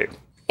going to do.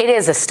 It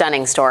is a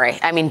stunning story.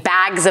 I mean,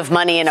 bags of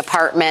money in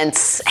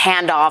apartments,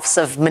 handoffs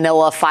of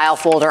manila file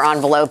folder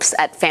envelopes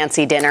at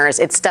fancy dinners.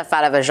 It's stuff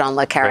out of a Jean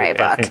Le Carré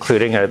book.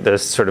 Including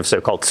this sort of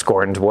so-called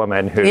scorned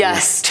woman who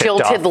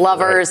jilted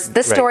lovers.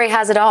 This story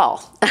has it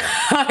all.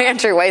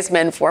 Andrew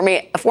Weissman,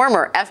 former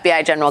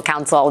FBI general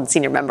counsel and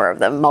senior member of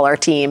the Mueller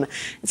team.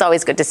 It's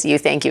always good to see you.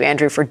 Thank you,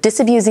 Andrew, for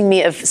disabusing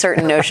me of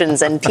certain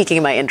notions and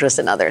piquing my interest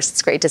in others.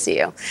 It's great to see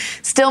you.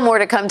 Still more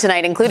to come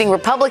tonight, including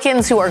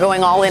Republicans who are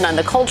going all in on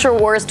the culture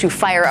wars to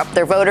fire up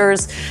their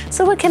voters.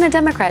 So what can a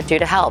Democrat do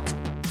to help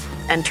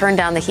and turn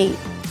down the heat?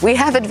 We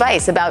have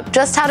advice about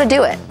just how to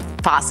do it,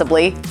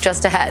 possibly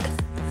just ahead.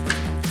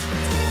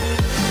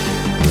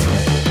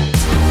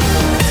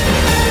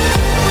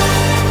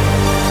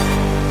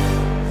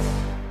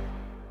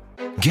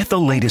 Get the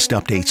latest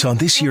updates on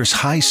this year's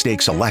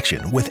high-stakes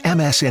election with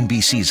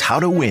MSNBC's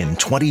How to Win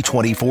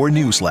 2024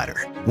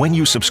 newsletter. When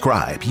you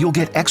subscribe, you'll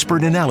get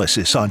expert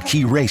analysis on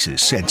key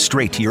races sent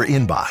straight to your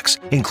inbox,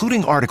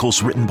 including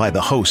articles written by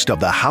the host of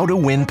the How to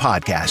Win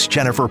podcast,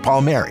 Jennifer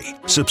Palmieri.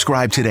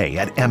 Subscribe today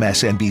at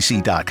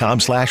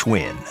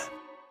msnbc.com/win.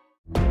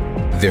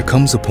 There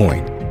comes a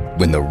point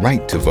when the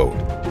right to vote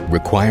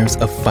requires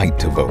a fight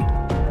to vote.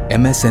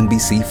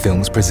 MSNBC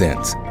Films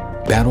presents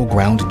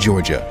Battleground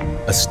Georgia,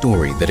 a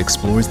story that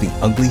explores the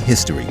ugly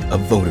history of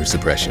voter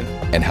suppression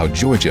and how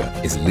Georgia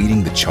is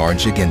leading the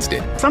charge against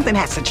it. Something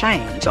has to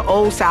change. The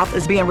old South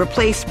is being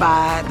replaced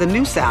by the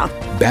new South.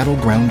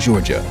 Battleground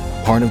Georgia,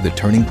 part of the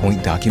Turning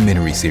Point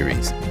documentary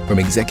series from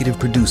executive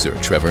producer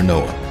Trevor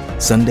Noah.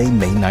 Sunday,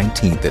 May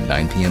 19th at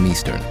 9 p.m.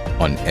 Eastern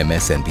on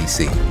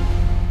MSNBC.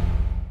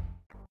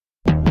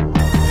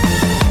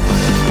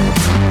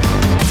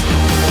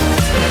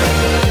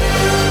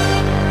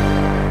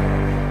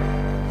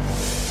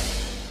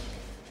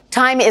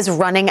 Time is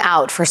running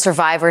out for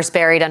survivors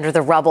buried under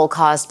the rubble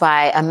caused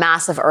by a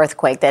massive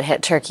earthquake that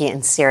hit Turkey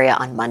and Syria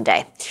on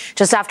Monday.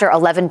 Just after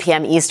 11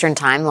 p.m. Eastern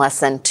time,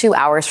 less than 2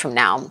 hours from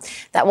now,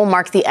 that will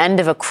mark the end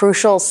of a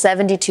crucial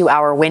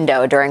 72-hour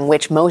window during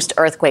which most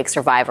earthquake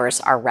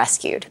survivors are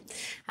rescued.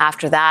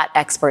 After that,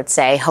 experts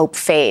say hope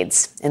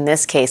fades, in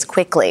this case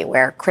quickly,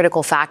 where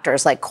critical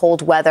factors like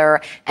cold weather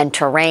and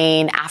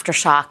terrain,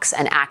 aftershocks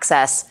and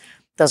access,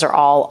 those are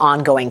all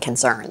ongoing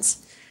concerns.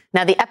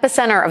 Now, the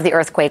epicenter of the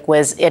earthquake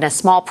was in a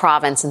small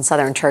province in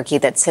southern Turkey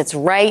that sits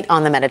right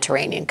on the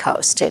Mediterranean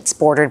coast. It's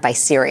bordered by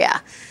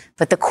Syria.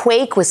 But the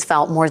quake was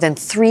felt more than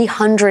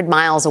 300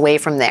 miles away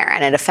from there,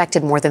 and it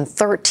affected more than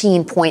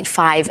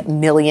 13.5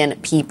 million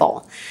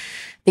people.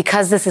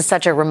 Because this is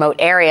such a remote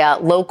area,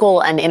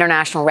 local and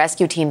international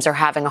rescue teams are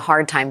having a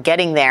hard time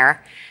getting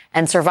there.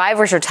 And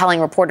survivors are telling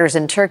reporters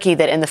in Turkey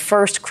that in the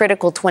first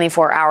critical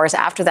 24 hours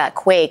after that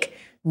quake,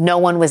 no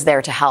one was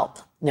there to help.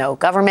 No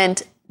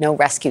government, no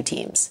rescue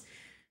teams.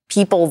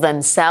 People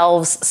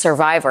themselves,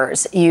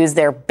 survivors, use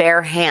their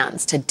bare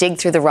hands to dig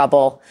through the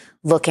rubble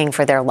looking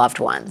for their loved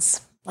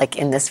ones. Like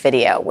in this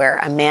video where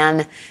a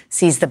man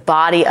sees the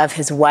body of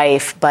his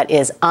wife but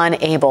is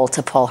unable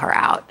to pull her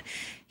out.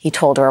 He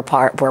told a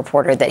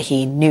reporter that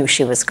he knew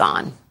she was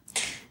gone.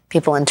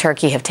 People in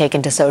Turkey have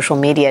taken to social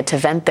media to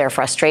vent their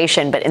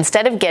frustration, but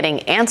instead of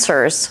getting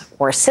answers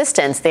or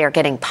assistance, they are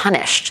getting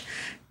punished.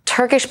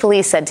 Turkish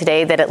police said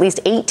today that at least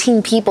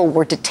 18 people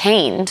were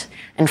detained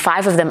and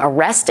 5 of them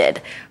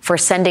arrested for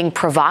sending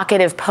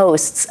provocative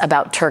posts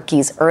about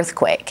Turkey's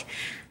earthquake.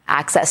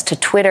 Access to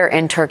Twitter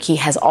in Turkey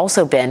has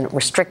also been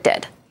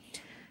restricted.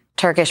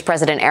 Turkish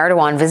President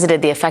Erdogan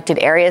visited the affected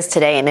areas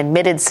today and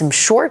admitted some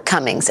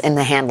shortcomings in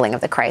the handling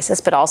of the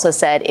crisis, but also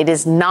said it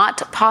is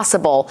not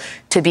possible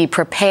to be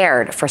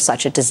prepared for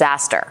such a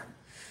disaster.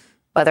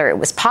 Whether it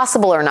was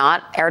possible or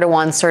not,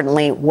 Erdogan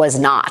certainly was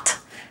not.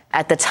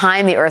 At the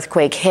time the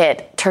earthquake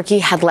hit, Turkey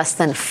had less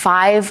than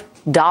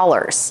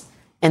 $5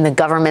 in the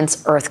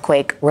government's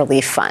earthquake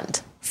relief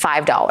fund.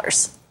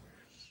 $5.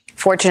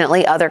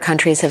 Fortunately, other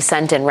countries have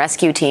sent in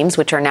rescue teams,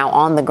 which are now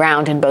on the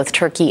ground in both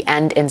Turkey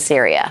and in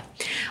Syria.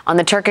 On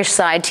the Turkish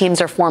side, teams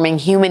are forming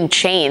human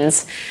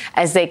chains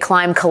as they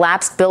climb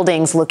collapsed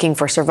buildings looking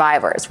for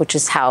survivors, which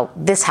is how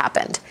this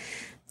happened.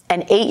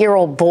 An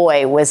 8-year-old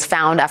boy was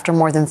found after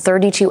more than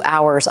 32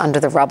 hours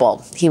under the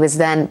rubble. He was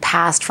then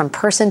passed from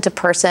person to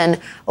person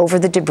over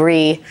the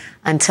debris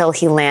until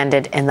he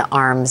landed in the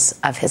arms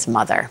of his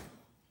mother.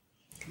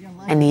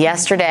 And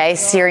yesterday,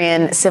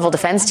 Syrian civil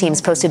defense teams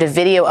posted a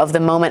video of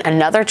the moment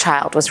another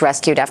child was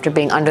rescued after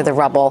being under the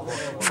rubble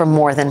for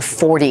more than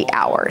 40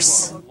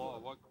 hours.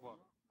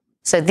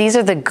 So these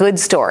are the good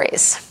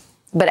stories.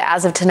 But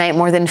as of tonight,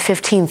 more than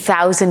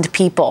 15,000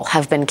 people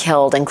have been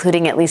killed,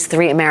 including at least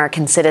 3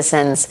 American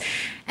citizens,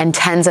 and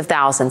tens of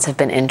thousands have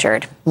been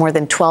injured. More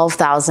than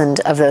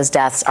 12,000 of those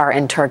deaths are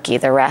in Turkey.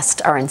 The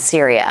rest are in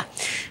Syria,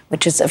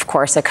 which is, of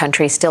course, a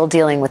country still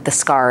dealing with the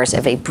scars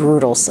of a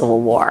brutal civil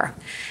war.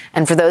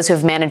 And for those who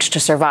have managed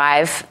to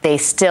survive, they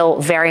still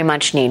very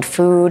much need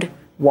food,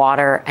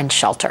 water, and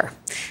shelter.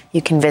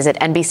 You can visit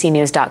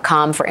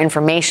NBCnews.com for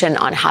information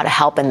on how to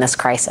help in this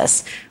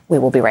crisis. We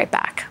will be right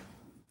back.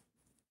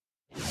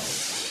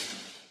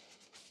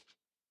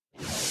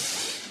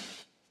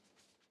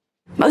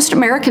 Most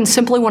Americans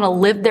simply want to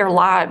live their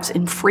lives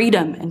in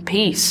freedom and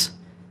peace.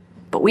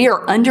 But we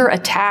are under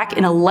attack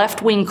in a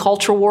left-wing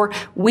culture war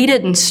we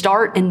didn't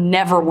start and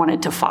never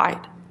wanted to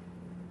fight.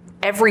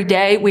 Every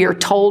day we are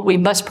told we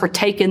must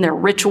partake in their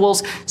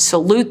rituals,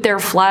 salute their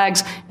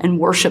flags, and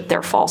worship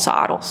their false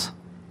idols.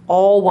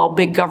 All while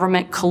big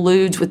government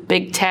colludes with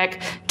big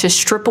tech to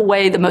strip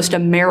away the most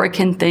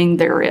American thing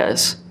there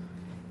is,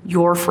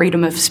 your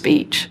freedom of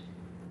speech.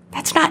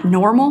 That's not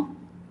normal.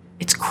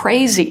 It's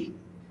crazy.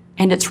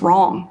 And it's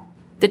wrong.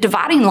 The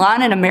dividing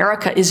line in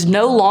America is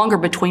no longer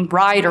between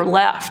right or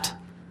left.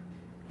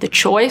 The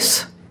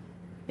choice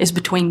is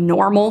between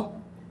normal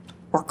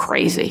or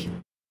crazy.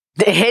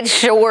 It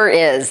sure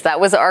is. That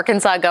was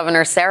Arkansas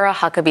Governor Sarah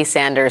Huckabee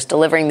Sanders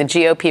delivering the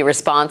GOP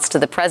response to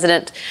the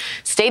President's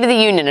State of the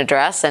Union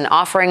address and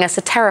offering us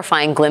a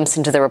terrifying glimpse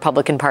into the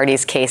Republican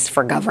Party's case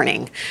for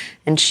governing.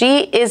 And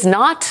she is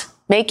not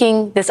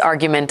making this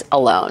argument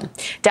alone.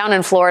 Down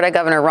in Florida,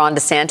 Governor Ron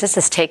DeSantis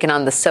has taken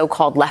on the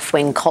so-called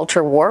left-wing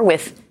culture war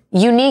with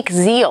unique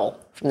zeal,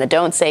 from the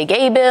Don't Say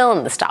Gay bill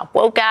and the Stop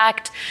Woke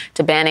Act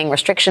to banning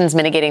restrictions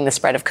mitigating the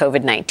spread of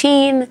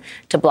COVID-19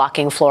 to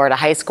blocking Florida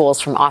high schools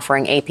from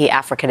offering AP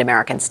African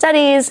American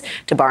Studies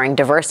to barring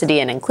diversity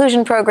and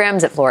inclusion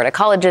programs at Florida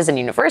colleges and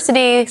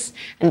universities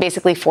and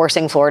basically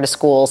forcing Florida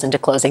schools into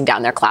closing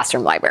down their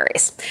classroom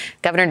libraries.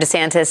 Governor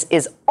DeSantis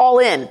is all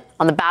in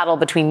on the battle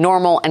between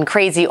normal and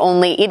crazy,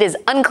 only it is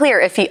unclear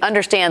if he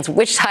understands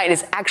which side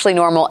is actually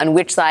normal and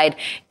which side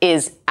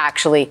is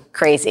actually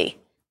crazy.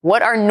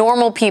 What are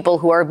normal people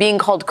who are being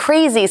called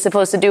crazy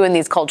supposed to do in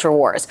these culture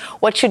wars?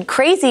 What should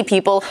crazy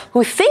people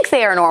who think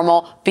they are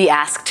normal be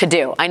asked to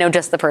do? I know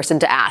just the person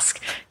to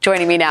ask.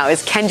 Joining me now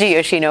is Kenji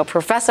Yoshino,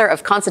 professor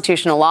of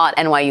constitutional law at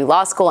NYU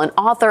Law School and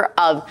author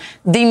of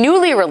the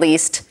newly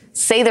released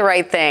Say the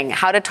Right Thing,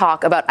 How to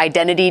Talk About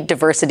Identity,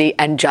 Diversity,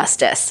 and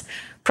Justice.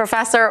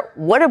 Professor,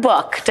 what a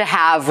book to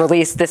have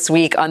released this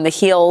week on the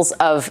heels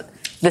of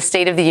the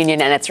State of the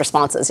Union and its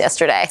responses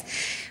yesterday.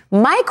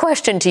 My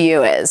question to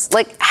you is,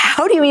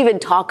 how do you even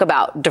talk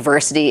about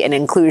diversity and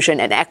inclusion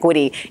and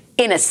equity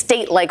in a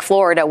state like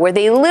Florida where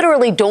they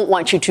literally don't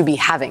want you to be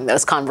having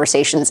those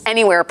conversations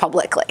anywhere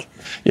publicly?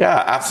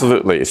 Yeah,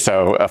 absolutely.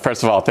 So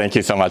first of all, thank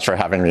you so much for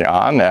having me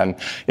on. And,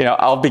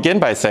 I'll begin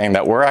by saying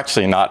that we're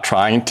actually not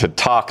trying to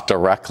talk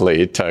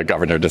directly to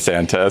Governor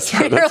DeSantis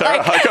or the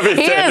Sarah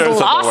Huckabee Sanders of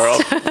the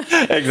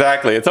world.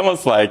 Exactly. It's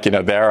almost like,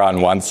 they're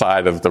on one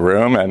side of the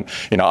room and,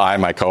 I,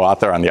 my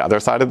co-author, on the other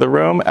side of the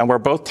room. And we're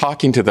both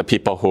talking to the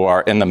people who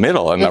are in the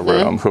middle in the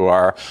room, who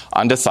are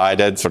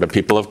undecided, sort of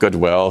people of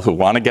goodwill, who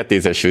want to get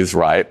these issues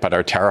right, but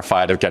are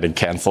terrified of getting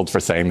canceled for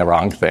saying the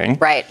wrong thing.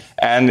 Right.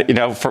 And,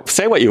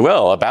 say what you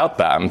will about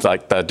them,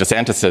 like the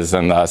DeSantises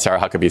and the Sarah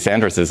Huckabee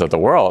Sanderses of the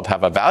world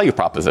have a value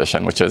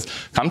proposition, which is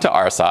come to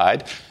our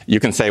side. You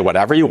can say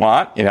whatever you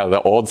want.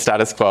 The old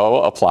status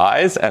quo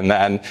applies. And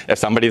then if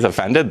somebody's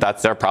offended,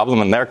 that's their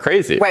problem and they're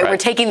crazy. Right. We're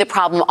taking the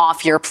problem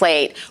off your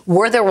plate.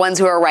 We're the ones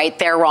who are right.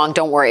 They're wrong.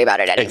 Don't worry about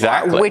it anymore.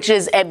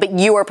 Exactly. But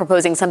you are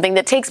proposing something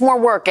that takes more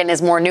work and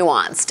is more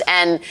nuanced.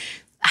 And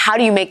how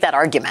do you make that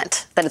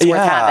argument that it's worth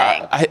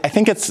having? I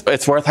think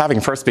it's worth having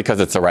first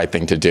because it's the right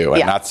thing to do.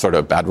 And that's sort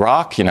of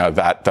bedrock,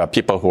 that the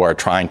people who are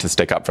trying to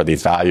stick up for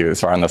these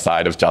values are on the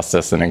side of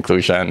justice and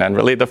inclusion and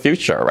really the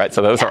future, right?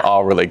 So those are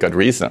all really good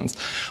reasons.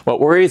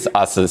 What worries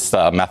us is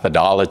the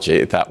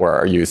methodology that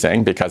we're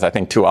using, because I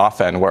think too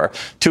often we're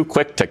too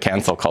quick to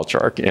cancel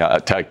culture,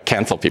 to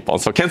cancel people.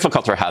 So cancel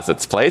culture has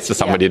its place. If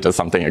somebody does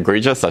something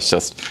egregious, that's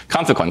just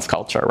consequence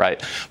culture,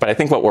 right? But I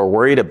think what we're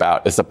worried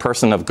about is the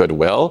person of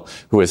goodwill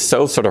who is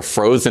so sort of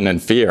frozen in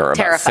fear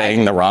about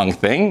saying the wrong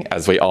thing,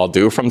 as we all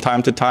do from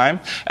time to time,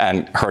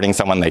 and hurting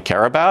someone they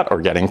care about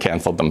or getting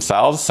canceled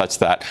themselves, such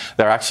that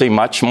they're actually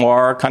much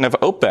more kind of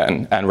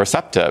open and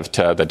receptive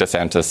to the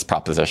DeSantis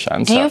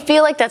proposition. Do you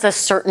feel like that's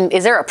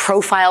is there a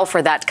profile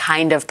for that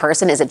kind of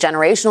person? Is it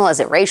generational? Is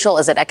it racial?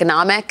 Is it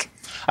economic?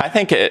 I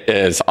think it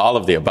is all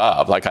of the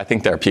above. Like, I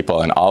think there are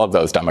people in all of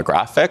those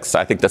demographics.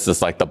 I think this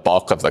is like the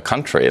bulk of the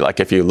country.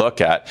 Like, if you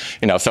look at,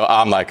 so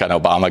I'm like an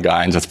Obama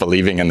guy and just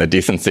believing in the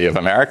decency of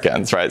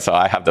Americans, right? So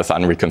I have this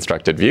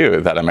unreconstructed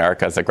view that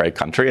America is a great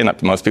country and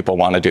that most people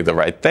want to do the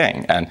right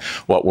thing. And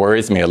what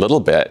worries me a little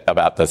bit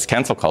about this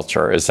cancel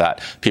culture is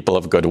that people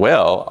of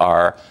goodwill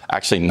are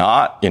actually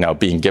not,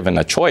 being given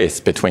a choice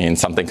between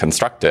something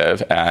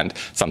constructive and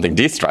something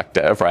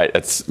destructive, right?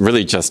 It's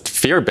really just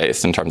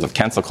fear-based in terms of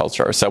cancel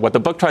culture. So what the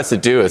book tries to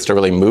do is to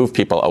really move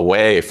people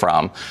away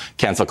from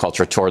cancel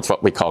culture towards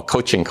what we call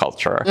coaching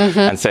culture,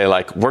 and say,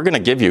 like, we're going to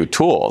give you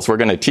tools. We're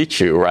going to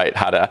teach you, right,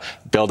 how to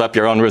build up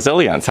your own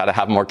resilience, how to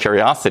have more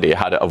curiosity,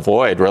 how to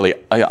avoid really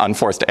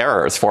unforced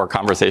errors for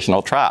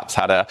conversational traps,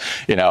 how to,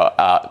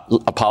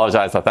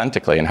 apologize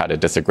authentically and how to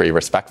disagree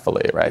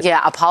respectfully, right?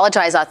 Yeah,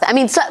 apologize.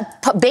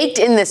 Baked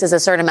in this is a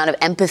certain amount of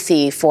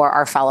empathy for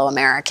our fellow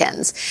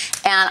Americans.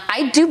 And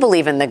I do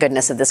believe in the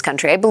goodness of this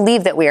country. I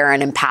believe that we are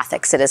an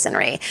empathic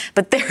citizenry.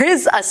 But there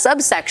is a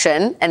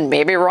subsection, and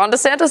maybe Ron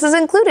DeSantis is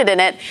included in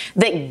it,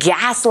 that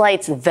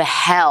gaslights the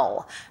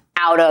hell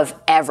out of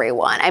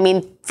everyone. I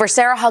mean, for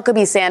Sarah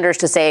Huckabee Sanders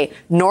to say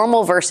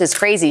normal versus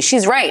crazy,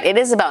 she's right. It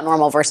is about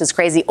normal versus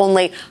crazy.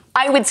 Only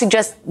I would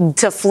suggest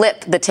to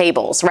flip the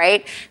tables,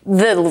 right?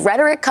 The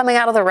rhetoric coming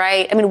out of the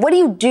right. I mean, what do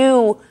you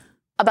do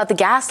about the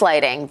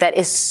gaslighting that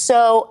is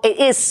so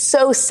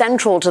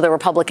central to the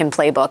Republican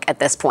playbook at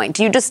this point?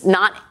 Do you just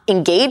not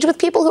engage with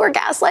people who are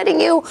gaslighting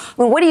you?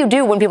 I mean, what do you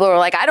do when people are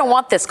like, I don't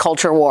want this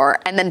culture war,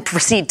 and then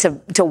proceed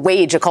to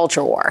wage a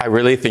culture war? I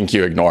really think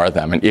you ignore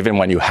them. And even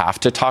when you have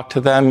to talk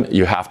to them,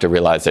 you have to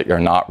realize that you're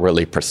not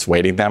really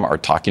persuading them or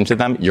talking to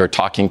them. You're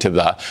talking to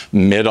the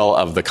middle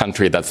of the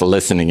country that's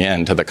listening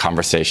in to the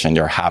conversation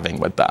you're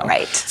having with them.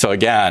 Right. So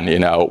again,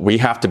 we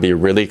have to be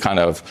really kind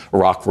of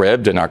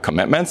rock-ribbed in our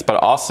commitments, but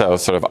also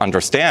sort of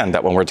understand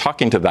that when we're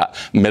talking to that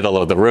middle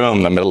of the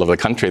room, the middle of the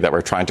country that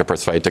we're trying to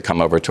persuade to come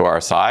over to our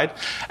side,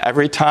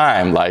 every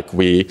time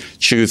we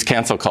choose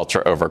cancel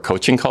culture over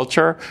coaching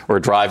culture, we're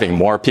driving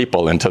more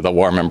people into the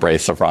warm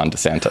embrace of Ron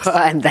DeSantis.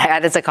 And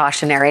that is a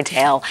cautionary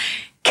tale.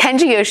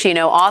 Kenji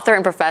Yoshino, author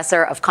and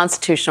professor of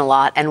constitutional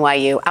law at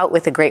NYU, out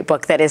with a great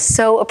book that is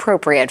so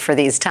appropriate for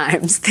these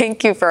times.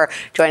 Thank you for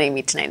joining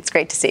me tonight. It's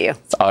great to see you.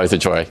 It's always a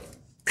joy.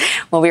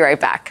 We'll be right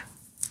back.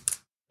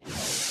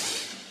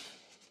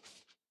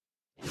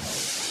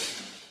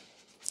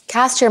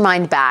 Cast your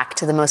mind back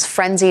to the most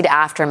frenzied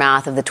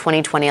aftermath of the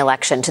 2020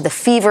 election, to the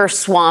fever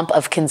swamp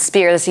of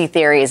conspiracy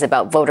theories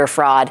about voter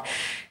fraud.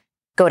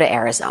 Go to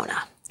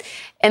Arizona.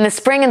 In the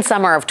spring and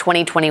summer of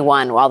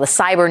 2021, while the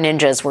cyber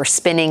ninjas were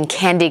spinning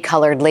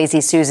candy-colored Lazy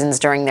Susans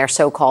during their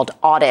so-called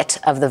audit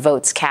of the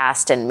votes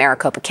cast in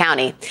Maricopa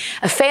County,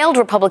 a failed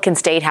Republican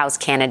State House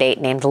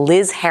candidate named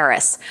Liz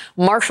Harris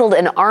marshaled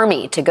an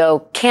army to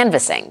go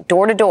canvassing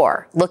door to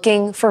door,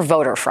 looking for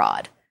voter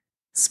fraud.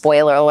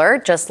 Spoiler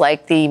alert, just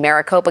like the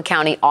Maricopa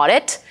County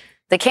audit,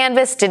 the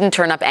canvass didn't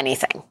turn up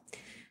anything.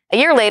 A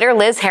year later,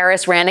 Liz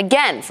Harris ran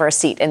again for a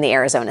seat in the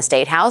Arizona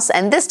State House,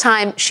 and this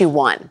time she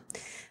won.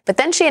 But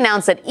then she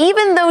announced that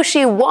even though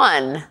she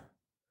won,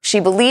 she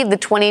believed the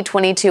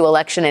 2022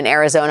 election in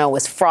Arizona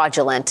was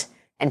fraudulent,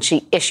 and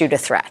she issued a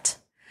threat.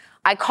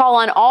 I call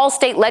on all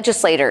state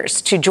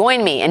legislators to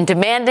join me in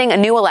demanding a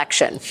new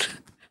election.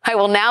 I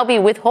will now be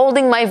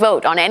withholding my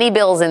vote on any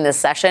bills in this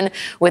session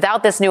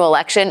without this new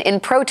election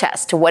in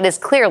protest to what is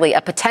clearly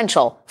a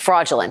potential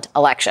fraudulent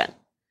election.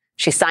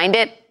 She signed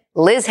it,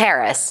 Liz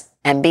Harris,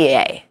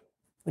 MBA,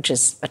 which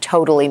is a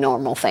totally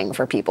normal thing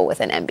for people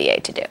with an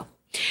MBA to do.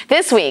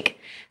 This week,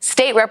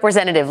 State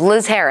Representative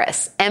Liz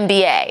Harris,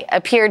 MBA,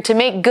 appeared to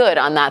make good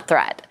on that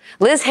threat.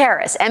 Liz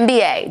Harris,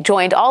 MBA,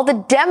 joined all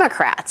the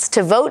Democrats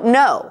to vote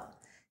no,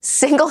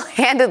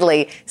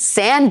 single-handedly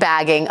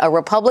sandbagging a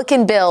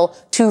Republican bill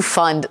to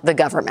fund the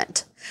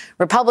government.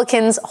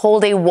 Republicans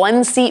hold a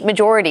one-seat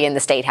majority in the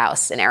State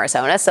House in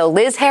Arizona, so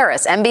Liz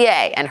Harris,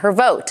 MBA, and her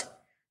vote,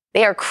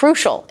 they are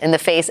crucial in the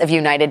face of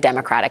united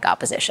Democratic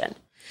opposition.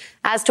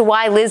 As to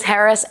why Liz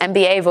Harris,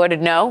 MBA,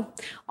 voted no,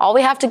 all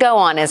we have to go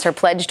on is her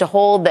pledge to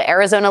hold the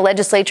Arizona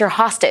legislature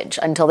hostage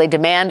until they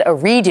demand a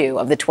redo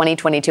of the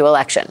 2022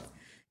 election.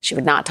 She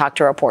would not talk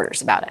to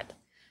reporters about it.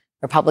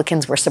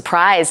 Republicans were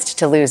surprised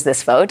to lose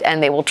this vote,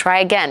 and they will try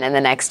again in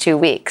the next 2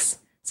 weeks.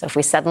 So if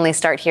we suddenly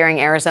start hearing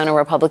Arizona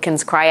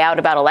Republicans cry out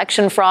about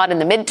election fraud in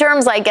the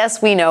midterms, I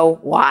guess we know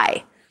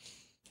why.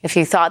 If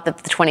you thought that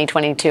the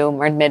 2022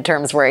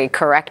 midterms were a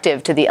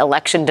corrective to the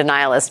election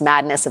denialist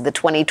madness of the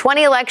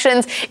 2020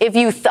 elections, if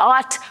you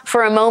thought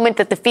for a moment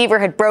that the fever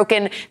had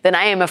broken, then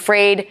I am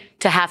afraid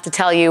to have to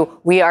tell you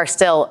we are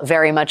still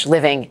very much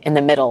living in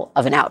the middle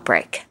of an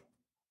outbreak.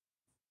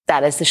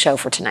 That is the show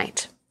for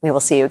tonight. We will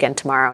see you again tomorrow.